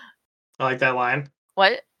 I like that line.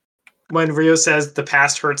 What? When Rio says, "The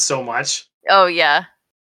past hurts so much." Oh yeah.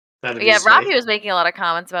 Yeah, Rafi was making a lot of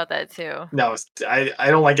comments about that too. No, I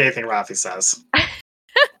don't like anything Rafi says.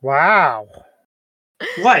 Wow.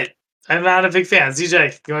 What? I'm not a big fan.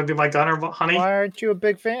 ZJ, you want to be my gunner, honey? Why aren't you a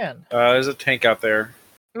big fan? There's a tank out there.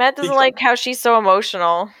 Matt doesn't like how she's so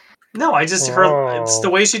emotional. No, it's the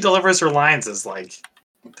way she delivers her lines is like,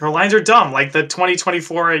 her lines are dumb. Like the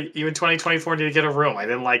 2024, even 2024 need to get a room. I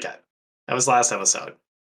didn't like it. That was last episode.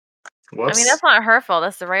 Whoops. I mean, that's not her fault.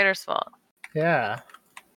 That's the writer's fault. Yeah.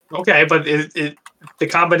 Okay, but the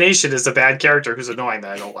combination is a bad character who's annoying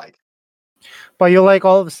that I don't like. But you like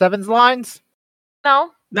all of Seven's lines?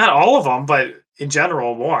 No. Not all of them, but in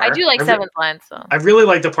general, more. I do like Seven's lines, though. I really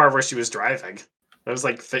like the part where she was driving. That was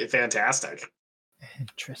like fantastic.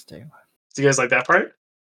 Interesting. Do you guys like that part?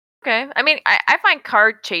 Okay. I mean, I find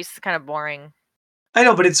car chase kind of boring. I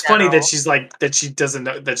know, but it's funny that she's like, that she doesn't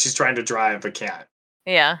know that she's trying to drive but can't.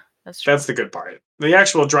 Yeah, that's true. That's the good part. The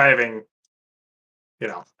actual driving,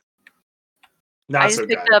 not I just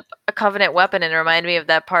picked up a Covenant weapon and it reminded me of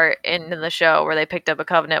that part in the show where they picked up a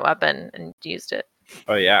Covenant weapon and used it.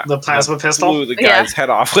 Oh yeah, the plasma pistol. Blew the guy's head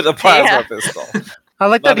off with a plasma pistol. I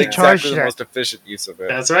like that he charged it. The most efficient use of it.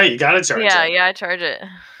 That's right. You got to charge it. Yeah, I charge it.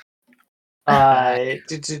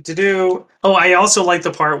 Oh, I also like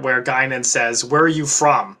the part where Guinan says, "Where are you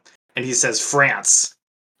from?" And he says, "France."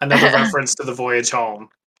 Another reference to the voyage home,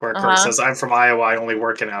 where Kirk says, "I'm from Iowa. I only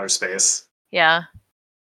work in outer space." Yeah.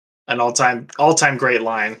 An all-time great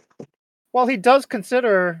line. Well, he does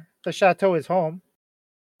consider the chateau his home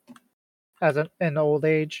as in old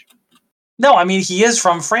age. No, I mean he is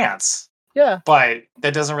from France. Yeah, but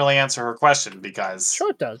that doesn't really answer her question because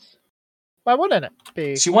sure it does. Why wouldn't it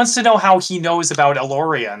be? She wants to know how he knows about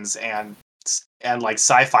Elorians and like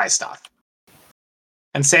sci-fi stuff.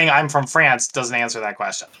 And saying I'm from France doesn't answer that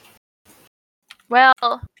question.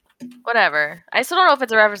 Well, whatever. I still don't know if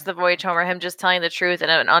it's a reference to the voyage home or him just telling the truth in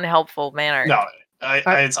an unhelpful manner. No,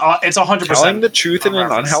 it's 100%. Telling the truth in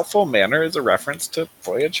an unhelpful manner is a reference to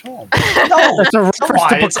Voyage Home. No, it's a reference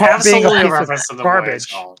to Picard being a reference to the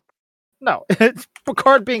garbage. No, it's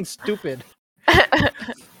Picard being stupid.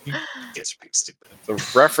 It's being stupid. It's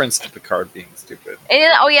a reference to Picard being stupid.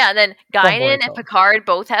 And then Guinan and Picard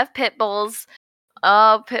both have pit bulls.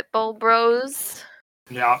 Pit bull bros.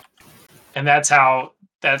 Yeah, and that's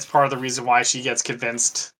part of the reason why she gets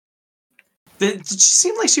convinced. Did she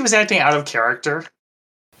seem like she was acting out of character?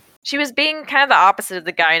 She was being kind of the opposite of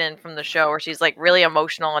the Guinan from the show, where she's like really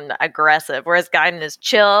emotional and aggressive, whereas Guinan is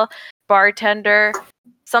chill, bartender,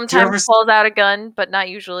 sometimes pulls out a gun, but not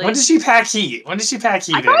usually. When did she pack heat? I thought she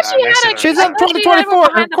had She's in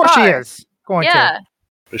 2024. Of course she is.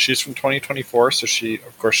 But she's from 2024, so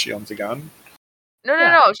of course she owns a gun.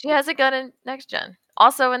 No. She has a gun in Next Gen.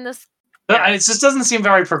 Also in this. It just doesn't seem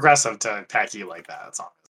very progressive to pack heat like that. That's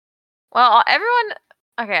all. Well, everyone.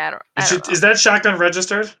 Okay, I don't know. Is that shotgun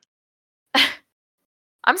registered?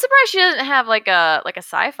 I'm surprised she doesn't have like a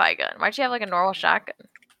sci-fi gun. Why'd she have like a normal shotgun?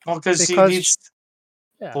 Well, because she needs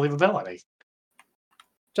believability.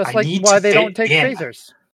 Just like why they don't take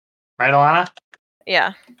phasers. Right, Alana?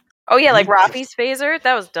 Yeah. Oh yeah, like Rafi's phaser?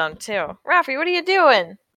 That was dumb too. Rafi, what are you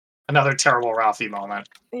doing? Another terrible Rafi moment.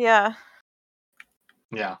 Yeah.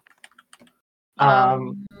 Yeah.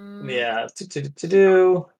 Yeah.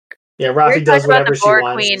 Yeah, Rafi does whatever she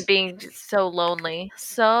wants. Queen being so lonely.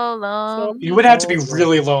 So lonely. You would have to be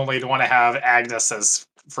really lonely to want to have Agnes as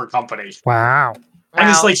for company. Wow. And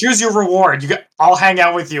he's like, here's your reward. I'll hang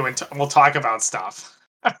out with you and we'll talk about stuff.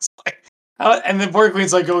 And the Borg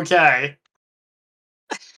Queen's like, okay.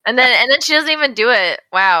 And then she doesn't even do it.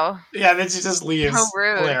 Wow. Yeah, then she just leaves. So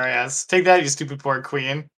rude. Hilarious. Take that, you stupid Borg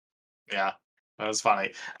Queen. Yeah, that was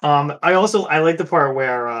funny. I like the part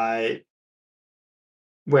where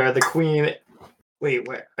the Queen. Wait,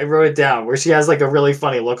 I wrote it down. Where she has like a really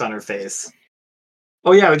funny look on her face.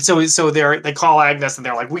 Oh yeah, so they call Agnes and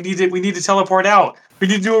they're like, we need to teleport out. We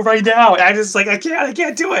need to do it right now. And Agnes is like, I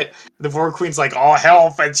can't do it. The Borg Queen's like, oh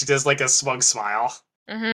help, and she does like a smug smile.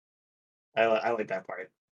 Mm-hmm. I like that part.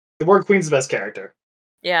 The Borg Queen's the best character.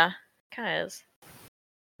 Yeah, kind of is.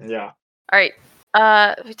 Yeah. All right.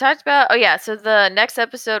 We talked about. Oh yeah. So the next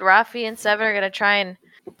episode, Rafi and Seven are gonna try and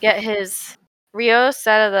get his Rios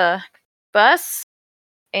out of the bus,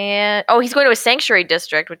 and he's going to a sanctuary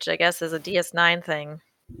district, which I guess is a DS9 thing.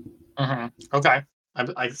 Mm-hmm. Okay,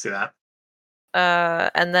 I can see that.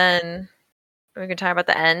 And then we can talk about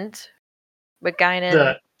the end with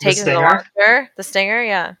Guinan taking the launcher, the Stinger.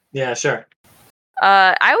 Yeah. Yeah, sure.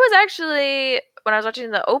 I was actually, when I was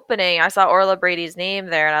watching the opening, I saw Orla Brady's name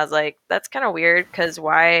there, and I was like, that's kind of weird, because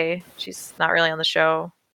why? She's not really on the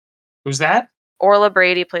show. Who's that? Orla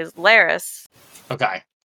Brady plays Laris. Okay.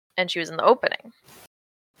 And she was in the opening.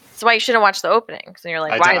 That's why you shouldn't watch the opening, because you're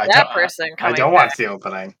like, why is that person coming I don't back? watch the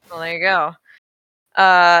opening. Well, there you go.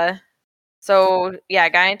 So, yeah,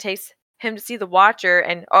 Guinan takes him to see the Watcher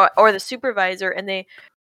and or the Supervisor, and they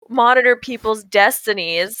monitor people's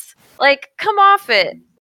destinies. Like, come off it.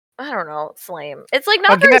 I don't know. It's lame. It's like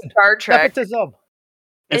not very Star Trek.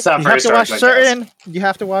 It's not very Star Trek. You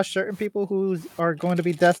have to watch certain people who are going to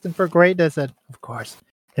be destined for greatness. And of course,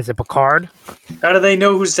 is it Picard? How do they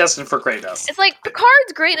know who's destined for greatness? It's like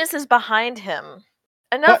Picard's greatness is behind him.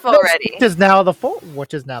 Enough already. Which is now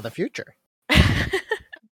the future.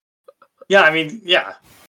 Yeah, I mean, yeah.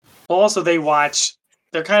 Well, also they watch.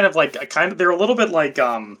 They're kind of like they're a little bit like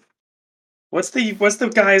what's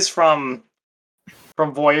the guys from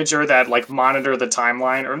Voyager that like monitor the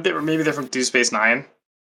timeline, or maybe they're from Deep Space Nine,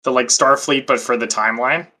 the like Starfleet but for the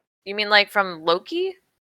timeline. You mean like from Loki?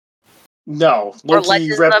 No,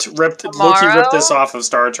 Loki ripped this off of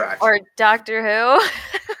Star Trek. Or Doctor Who?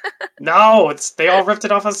 No, they all ripped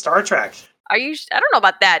it off of Star Trek. I don't know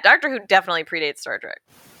about that. Doctor Who definitely predates Star Trek.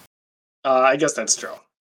 I guess that's true.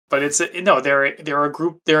 But they're a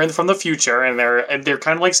group. They're from the future, and they're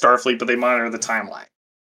kind of like Starfleet, but they monitor the timeline.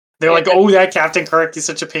 They're like, oh, that Captain Kirk, he's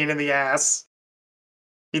such a pain in the ass.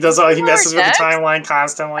 He messes with the timeline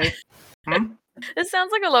constantly. This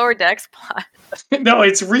sounds like a Lower Decks plot. No,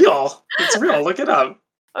 it's real. It's real. Look it up.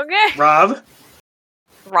 Okay. Rob.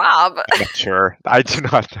 I'm not sure. I do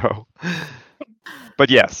not know.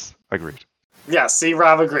 But yes, agreed. Yes, see,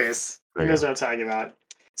 Rob agrees. He knows what I'm talking about.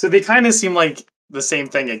 So they kind of seem like the same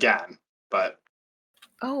thing again, but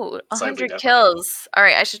 100 kills. All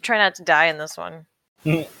right, I should try not to die in this one.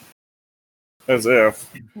 As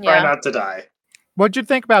if. Try not to die. What'd you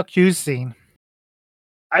think about Q's scene?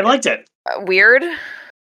 I liked it. Weird.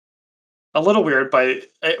 A little weird, but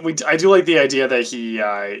I do like the idea that he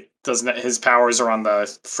doesn't. His powers are on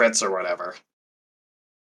the fritz or whatever.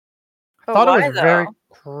 I thought it was very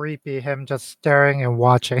creepy. Him just staring and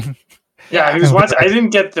watching. Yeah, he was watching. I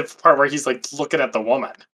didn't get the part where he's like looking at the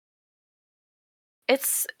woman.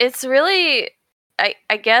 It's really, I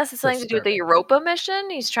guess it's something to do with the Europa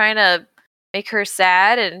mission. He's trying to make her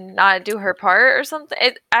sad and not do her part or something.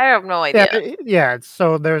 I have no idea. Yeah.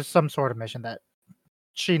 So there's some sort of mission that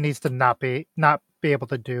she needs to not be able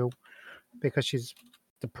to do because she's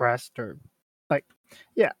depressed or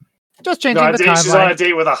just changing the timeline. She's on a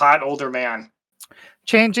date with a hot older man.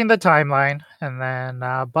 Changing the timeline, and then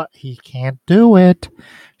but he can't do it.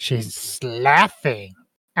 She's laughing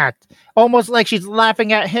almost like she's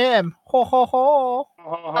laughing at him. Ho ho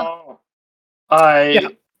ho.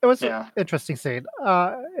 It was an interesting scene.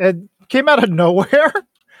 It came out of nowhere.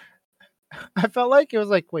 I felt like it was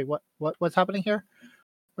like, wait, what's happening here?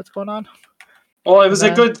 What's going on? Well, it was a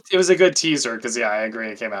good teaser because I agree,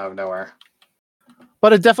 it came out of nowhere.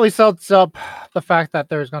 But it definitely sets up the fact that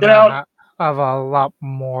there's going to have a lot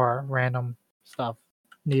more random stuff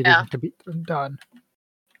needed to be done.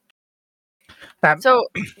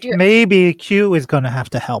 Maybe Q is going to have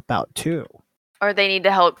to help out too. Or they need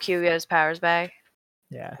to help Q get his powers back.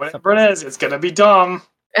 Yeah. Whatever it is, it's going to be dumb.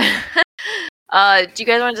 Do you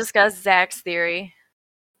guys want to discuss Zach's theory?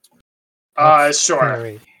 Sure.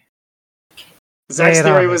 Theory? Zach's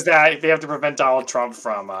theory was that they have to prevent Donald Trump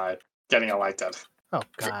from getting elected. Oh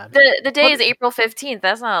God. The day is April 15th.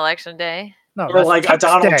 That's not election day. No, Or like a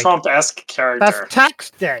Donald day. Trump-esque character. That's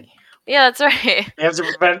tax day. Yeah, that's right. You have to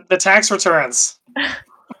prevent the tax returns.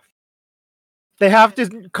 They have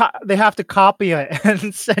to copy it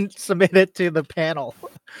and submit it to the panel.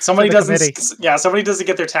 Somebody the doesn't. committee. Yeah, somebody doesn't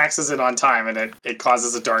get their taxes in on time, and it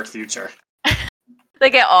causes a dark future. They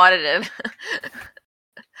get audited.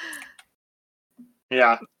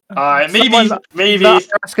 Yeah. Maybe the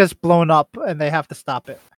IRS gets blown up and they have to stop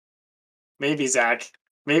it. Maybe Zach.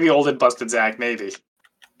 Maybe old and busted Zach. Maybe.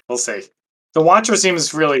 We'll see. The Watcher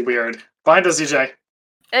seems really weird. Behind us, CJ. It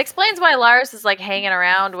explains why Lars is like hanging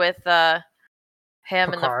around with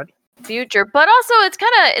him Picard. in the future, but also isn't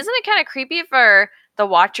it kind of creepy for the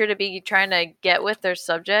Watcher to be trying to get with their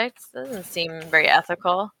subjects? Doesn't seem very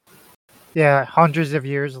ethical. Yeah, hundreds of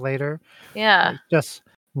years later. Yeah. Like, just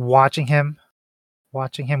watching him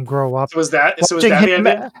grow up. So was that the him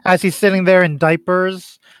idea? as he's sitting there in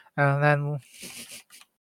diapers, and then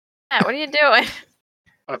Matt, what are you doing?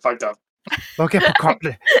 I fucked up. look at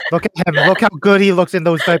Picard. Look at him. Look how good he looks in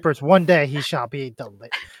those diapers. One day he shall be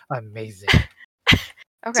amazing.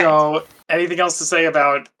 Okay. So, anything else to say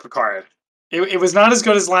about Picard? It was not as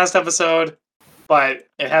good as last episode, but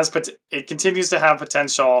it continues to have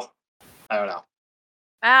potential. I don't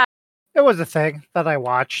know. It was a thing that I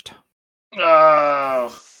watched.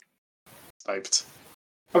 Oh, typed.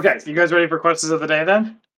 Okay, you guys ready for questions of the day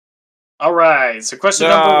then? All right. So, question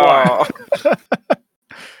number 1.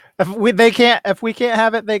 If we can't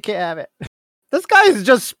have it, they can't have it. This guy is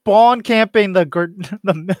just spawn camping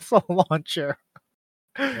the missile launcher.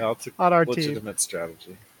 Yeah, it's a on our legitimate team.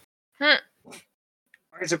 strategy. All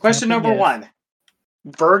right. So, question number 1: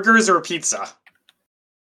 burgers or pizza?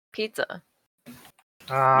 Pizza.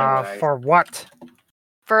 For what?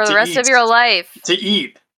 For the To rest eat. of your life. To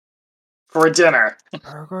eat for dinner.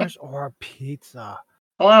 Burgers or pizza?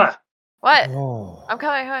 Alana, What? Oh. I'm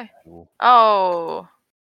coming. Hi. Oh.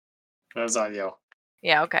 that was on you.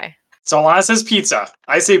 Yeah, okay. So, Alana says pizza.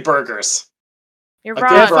 I say burgers. You're A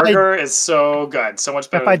wrong. good burger is so good. So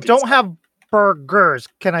much better If I than pizza. don't have burgers,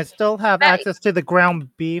 can I still have Mac- access to the ground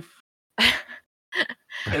beef?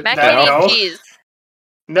 Macaroni no. and cheese.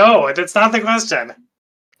 No, that's not the question.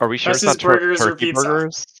 Are we sure That's it's not just burgers or turkey pizza.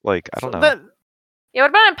 burgers? Like, I don't know. Yeah, what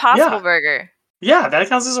about an Impossible Yeah. Burger? Yeah, that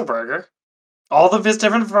counts as a burger. All the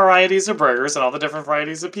different varieties of burgers and all the different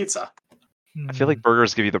varieties of pizza. I feel like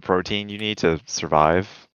burgers give you the protein you need to survive.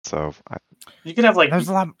 So, You could have like there's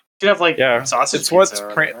a lot. Yeah, sausage it's what's pizza.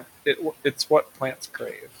 or pra- it's what plants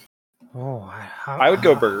crave. Oh, I would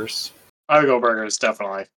go burgers. I would go burgers,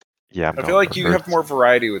 definitely. yeah. I'm I feel going like you burgers. have more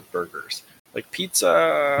variety with burgers. Like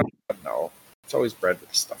pizza, no, it's always bread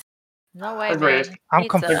with stuff. No way, Agreed. man. I'm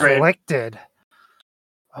Pizza. conflicted.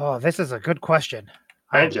 Oh, this is a good question.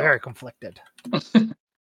 I'm Thank you. very conflicted.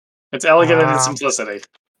 It's elegant in its simplicity.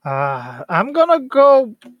 I'm gonna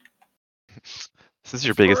go This is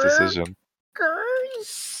your biggest decision.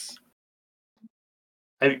 burgers.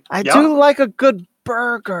 I Yeah. do like a good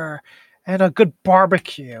burger and a good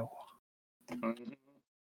barbecue. Mhm.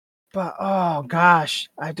 But oh gosh,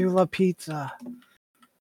 I do love pizza.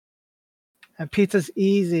 And pizza's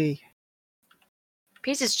easy.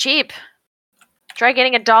 Pizza's cheap. Try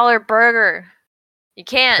getting $1 burger. You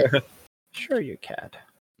can't. Sure you can.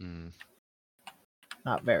 Mm.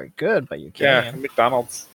 Not very good, but you Yeah, can.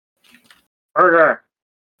 McDonald's. Burger.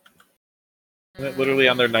 Isn't it literally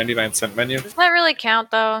on their 99-cent menu? Does that really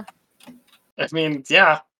count, though? I mean,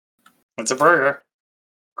 yeah. It's a burger.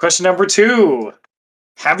 Question number 2.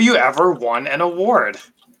 Have you ever won an award?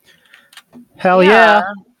 Hell yeah.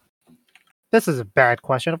 This is a bad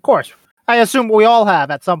question, of course. I assume we all have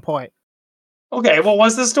at some point. Okay, well,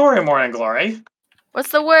 what's the story, Morning Glory? What's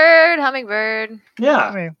the word? Hummingbird. I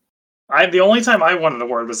Yeah. mean, The only time I won an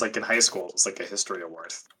award was like in high school. It was like a history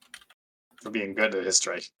award for being good at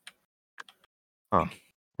history.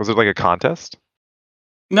 Was it like a contest?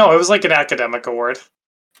 No, it was like an academic award.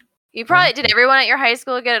 You probably did. Everyone at your high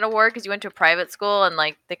school get an award because you went to a private school and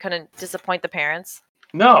like they couldn't disappoint the parents.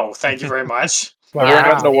 No, thank you very much. wow. Everyone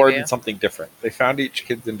got an award Maybe. in something different. They found each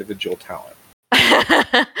kid's individual talent.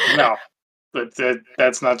 No, but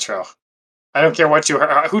that's not true. I don't care what you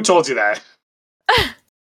heard. Who told you that?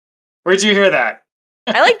 Where'd you hear that?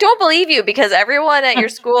 I don't believe you because everyone at your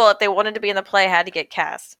school, if they wanted to be in the play, had to get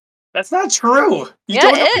cast. That's not true. You Yeah,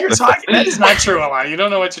 don't know it what you're is. talking. That is not true, Alana. You don't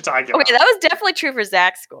know what you're talking about. Okay, that was definitely true for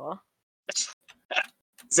Zach's school.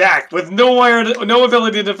 Zach, with no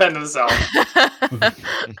ability to defend himself.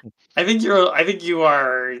 I think you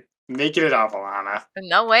are Making it up, Alana.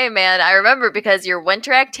 No way, man. I remember because your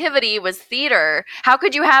winter activity was theater. How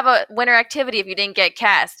could you have a winter activity if you didn't get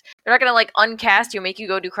cast? They're not gonna like uncast you and make you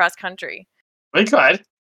go do cross country. We could.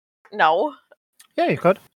 No. Yeah, you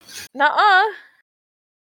could. Nuh-uh.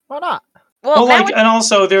 Why not? Well, like, and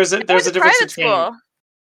also there's a difference between school.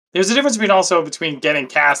 There's a difference between getting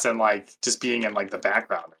cast and like just being in like the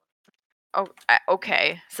background. Oh,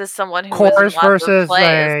 okay. This is someone who chorus versus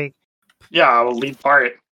like a lead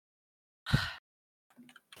part.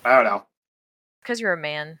 I don't know. Because you're a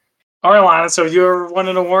man. All right, Lana. So you ever won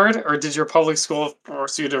an award, or did your public school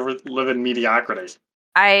force you to live in mediocrity?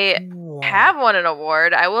 I have won an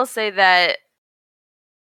award. I will say that.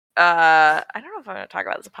 I don't know if I'm going to talk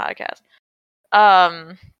about this podcast.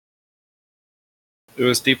 It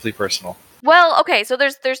was deeply personal. Well, okay, so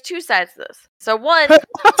there's two sides to this. So one,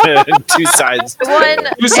 two sides.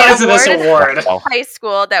 Two sides of this award. High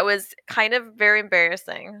school that was kind of very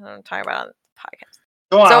embarrassing. I'm talking about on the podcast.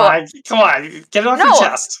 Come on, get it off your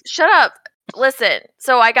chest. Shut up. Listen.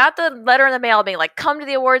 So I got the letter in the mail being like, "Come to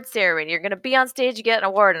the award ceremony. You're gonna be on stage. You get an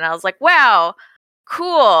award." And I was like, "Wow,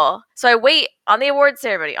 cool." So I wait on the award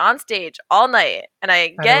ceremony on stage all night, and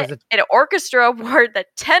I get an orchestra award that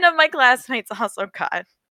 10 of my classmates also got.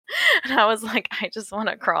 And I was like, I just want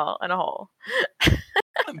to crawl in a hole.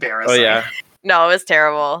 Embarrassing. Oh yeah. No, it was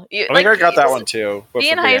terrible. I think I got that one too. Be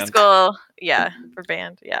in high school, yeah, for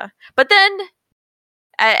band, yeah. But then,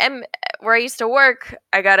 where I used to work,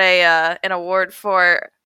 I got an award for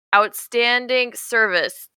outstanding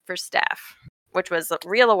service for staff, which was a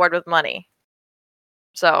real award with money.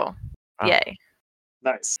 So, yay.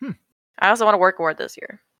 Nice. I also want a work award this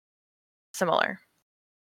year. Similar.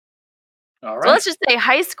 All right. So let's just say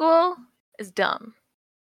high school is dumb.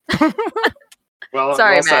 Well,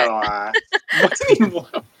 sorry, Matt.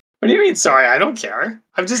 What do you mean? Sorry, I don't care.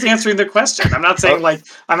 I'm just answering the question. I'm not saying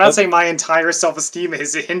saying my entire self-esteem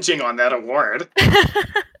is hinging on that award.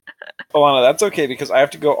 Alana, that's okay because I have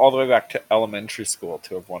to go all the way back to elementary school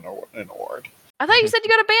to have won an award. I thought you said you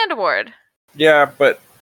got a band award. Yeah, but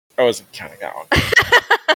I wasn't counting that one.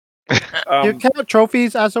 You count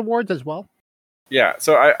trophies as awards as well? Yeah,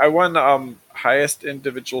 so I won highest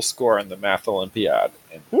individual score in the math Olympiad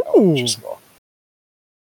in elementary school.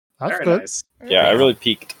 That's very good. Nice. Yeah, I really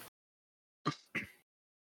peaked.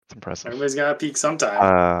 It's impressive. Everybody's got to peak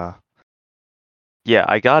sometime. Yeah,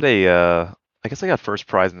 I got I guess I got first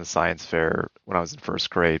prize in the science fair when I was in first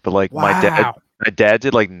grade, but like my dad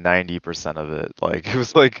did like 90% of it. Like it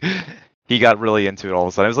was like he got really into it all of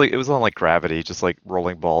a sudden. It was on like gravity, just like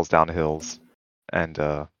rolling balls down hills, and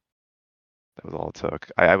that was all it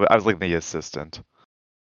took. I was like the assistant.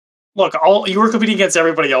 Look, you were competing against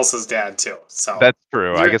everybody else's dad too. So that's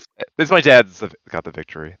true. I guess it's my dad's got the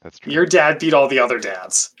victory. That's true. Your dad beat all the other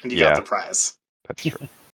dads, and you got the prize. That's true.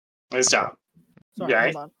 Nice job.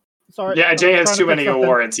 Sorry, Sorry. Yeah, Jay has too many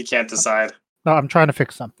awards. He can't decide. No, I'm trying to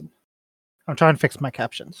fix something. I'm trying to fix my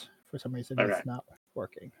captions. For some reason, it's not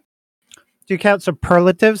working. Do you count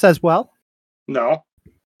superlatives as well? No.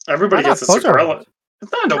 Everybody gets a superlative.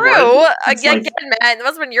 It's not an award. True. Again, man, it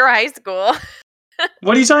must have been your high school.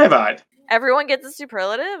 What are you talking about? Everyone gets a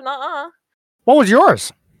superlative? Nuh-uh. What was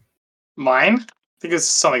yours? Mine? I think it's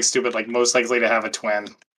something stupid, like most likely to have a twin.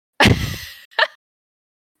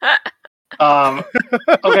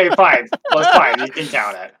 Okay, fine. Well, it's fine. You can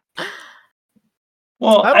count it.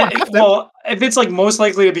 Well, if it's like most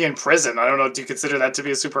likely to be in prison, I don't know. Do you consider that to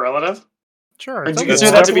be a superlative? Sure. Or do you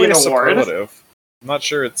consider that to be an award? I'm not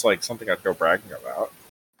sure it's like something I'd go bragging about.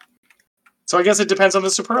 So I guess it depends on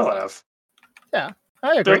the superlative. Yeah,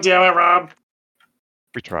 I agree. Damn it, Rob.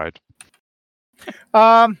 We tried.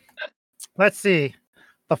 Let's see.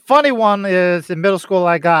 The funny one is in middle school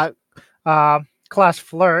I got class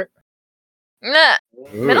flirt. Nah.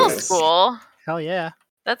 Middle school? Hell yeah.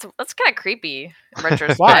 That's kind of creepy in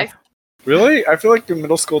retrospect. Why? Really? I feel like in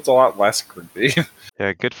middle school it's a lot less creepy.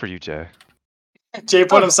 Yeah, good for you, Jay. Jay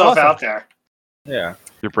put himself out there. Yeah.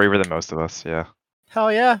 You're braver than most of us, yeah.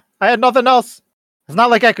 Hell yeah. I had nothing else. It's not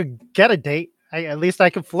like I could get a date. At least I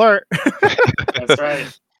could flirt. That's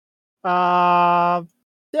right. Yeah,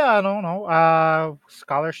 I don't know.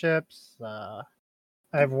 Scholarships.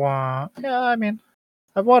 I've won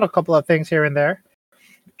a couple of things here and there.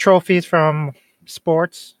 Trophies from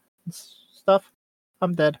sports stuff.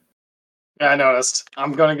 I'm dead. Yeah, I noticed.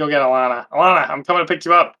 I'm gonna go get Alana. Alana, I'm coming to pick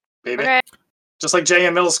you up, baby. Okay. Just like Jay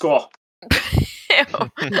in middle school.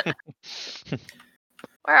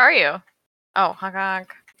 Where are you? Oh, honk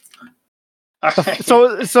honk. Right.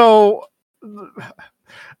 So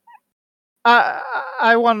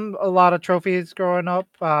I won a lot of trophies growing up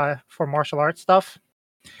for martial arts stuff.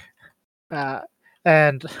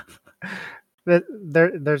 And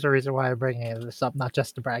There's a reason why I'm bringing this up, not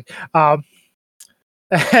just to brag. And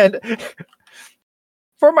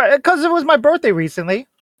because it was my birthday recently,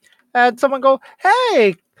 and someone go,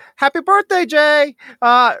 "Hey, happy birthday, Jay!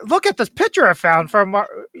 Look at this picture I found from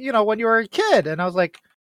when you were a kid." And I was like,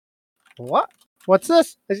 "What? What's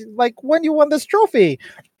this?" Like, when you won this trophy.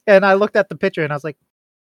 And I looked at the picture and I was like,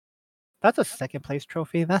 "That's a second place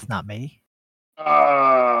trophy. That's not me."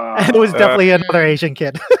 It was definitely another Asian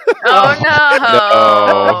kid. Oh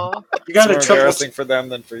no! You got to It's more embarrassing for them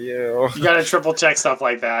than for you. You got to triple check stuff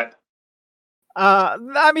like that.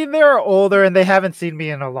 I mean, they're older and they haven't seen me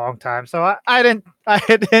in a long time, so I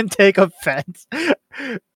didn't take offense.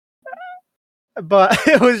 But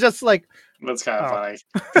it was just like, that's kind of funny.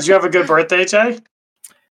 Did you have a good birthday, Jay?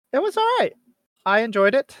 It was all right. I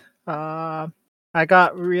enjoyed it. I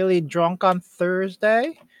got really drunk on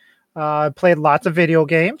Thursday. Played lots of video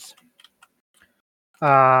games.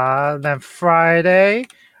 Then Friday,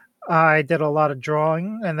 I did a lot of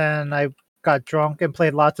drawing, and then I got drunk and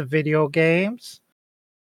played lots of video games.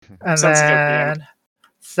 And then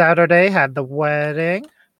Saturday had the wedding,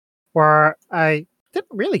 where I didn't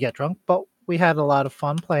really get drunk, but we had a lot of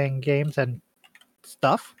fun playing games and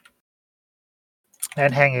stuff,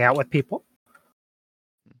 and hanging out with people.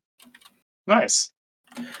 Nice.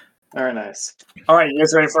 Very nice. All right, you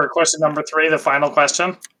guys ready for question number 3, the final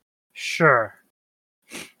question? Sure.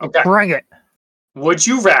 Okay. Bring it. Would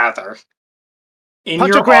you rather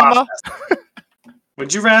Punch your grandma?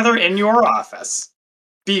 Would you rather in your office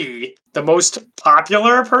be the most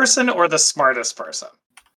popular person or the smartest person?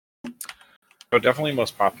 Oh, definitely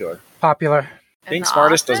most popular. Popular. Being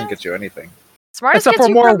smartest doesn't get you anything. Smartest Except gets for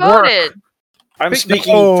you more promoted. work. I'm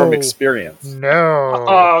speaking from experience. No.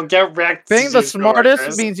 Oh, get wrecked. Being the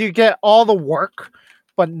smartest means you get all the work,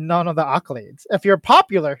 but none of the accolades. If you're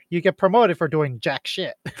popular, you get promoted for doing jack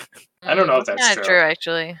shit. I don't know if that's true,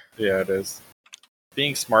 actually. Yeah, it is.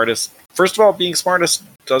 Being smartest. First of all, being smartest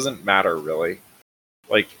doesn't matter, really.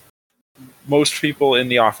 Like, most people in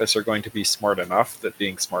the office are going to be smart enough that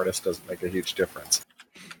being smartest doesn't make a huge difference.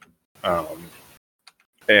 And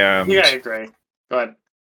yeah, I agree. Go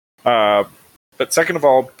ahead. But second of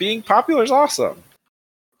all, being popular is awesome.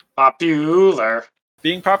 Popular.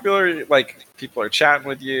 Being popular, like, people are chatting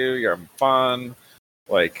with you, you're having fun,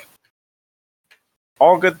 like,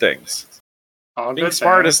 all good things. All being good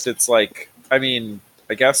smartest, things. it's like, I mean,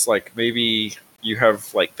 I guess, like, maybe you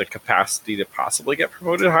have, like, the capacity to possibly get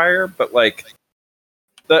promoted higher, but, like,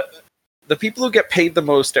 the people who get paid the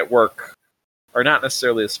most at work are not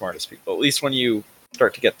necessarily the smartest people, at least when you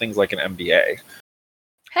start to get things like an MBA.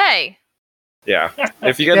 Hey. Yeah.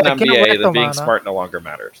 If you get an MBA, then being smart no longer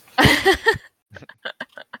matters.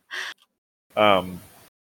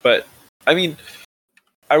 But, I mean,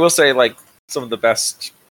 I will say, like, some of the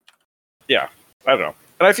best... Yeah, I don't know.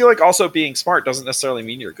 And I feel like also being smart doesn't necessarily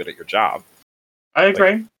mean you're good at your job. I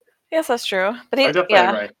agree. Like, yes, that's true. But I definitely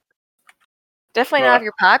agree. Definitely not if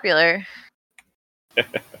you're popular.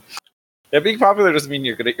 Yeah, being popular doesn't mean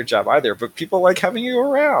you're good at your job either, but people like having you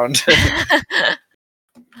around.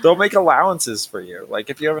 They'll make allowances for you. Like,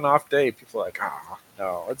 if you have an off day, people are like,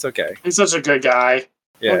 no, it's okay. He's such a good guy.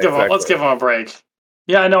 Yeah, let's give him a break.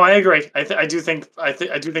 Yeah, no, I agree. I do think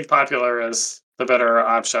popular is the better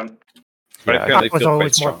option. Yeah, I was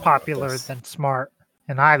always more popular than smart,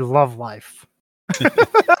 and I love life.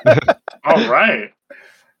 All right.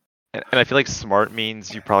 And I feel like smart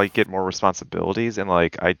means you probably get more responsibilities, and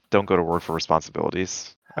like I don't go to work for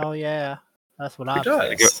responsibilities. Hell yeah, that's what I do.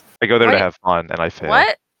 I go there to have fun, and I fail.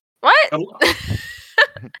 What?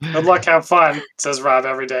 Good luck, have fun, says Rob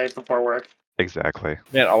every day before work. Exactly.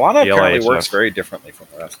 Man, Alana apparently works very differently from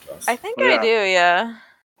the rest of us. I think I do, yeah.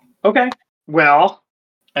 Okay. Well,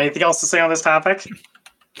 anything else to say on this topic?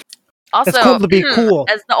 Also, it's cool to be cool.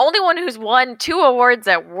 As the only one who's won 2 awards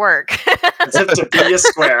at work. As if to be a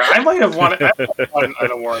square. I might have won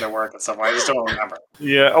an award at work at some point. I just don't remember.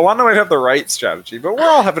 Yeah, Alana might have the right strategy, but we're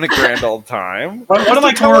all having a grand old time. One of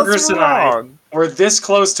my coworkers and I were this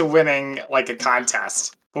close to winning like a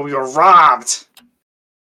contest, but we were robbed.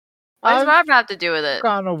 What does Rob have to do with it?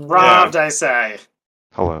 Robbed, I say.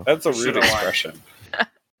 Hello. That's a rude expression.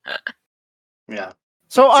 Yeah.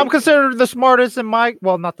 So I'm considered the smartest in my...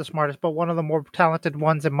 Well, not the smartest, but one of the more talented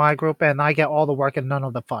ones in my group, and I get all the work and none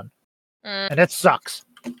of the fun. And it sucks.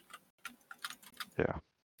 Yeah.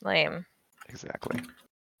 Lame. Exactly.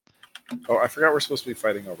 Oh, I forgot we're supposed to be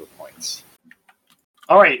fighting over points.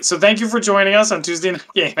 All right, so thank you for joining us on Tuesday Night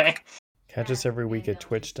Gaming. Catch us every week at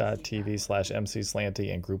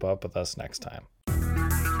twitch.tv/MCSlanty and group up with us next time.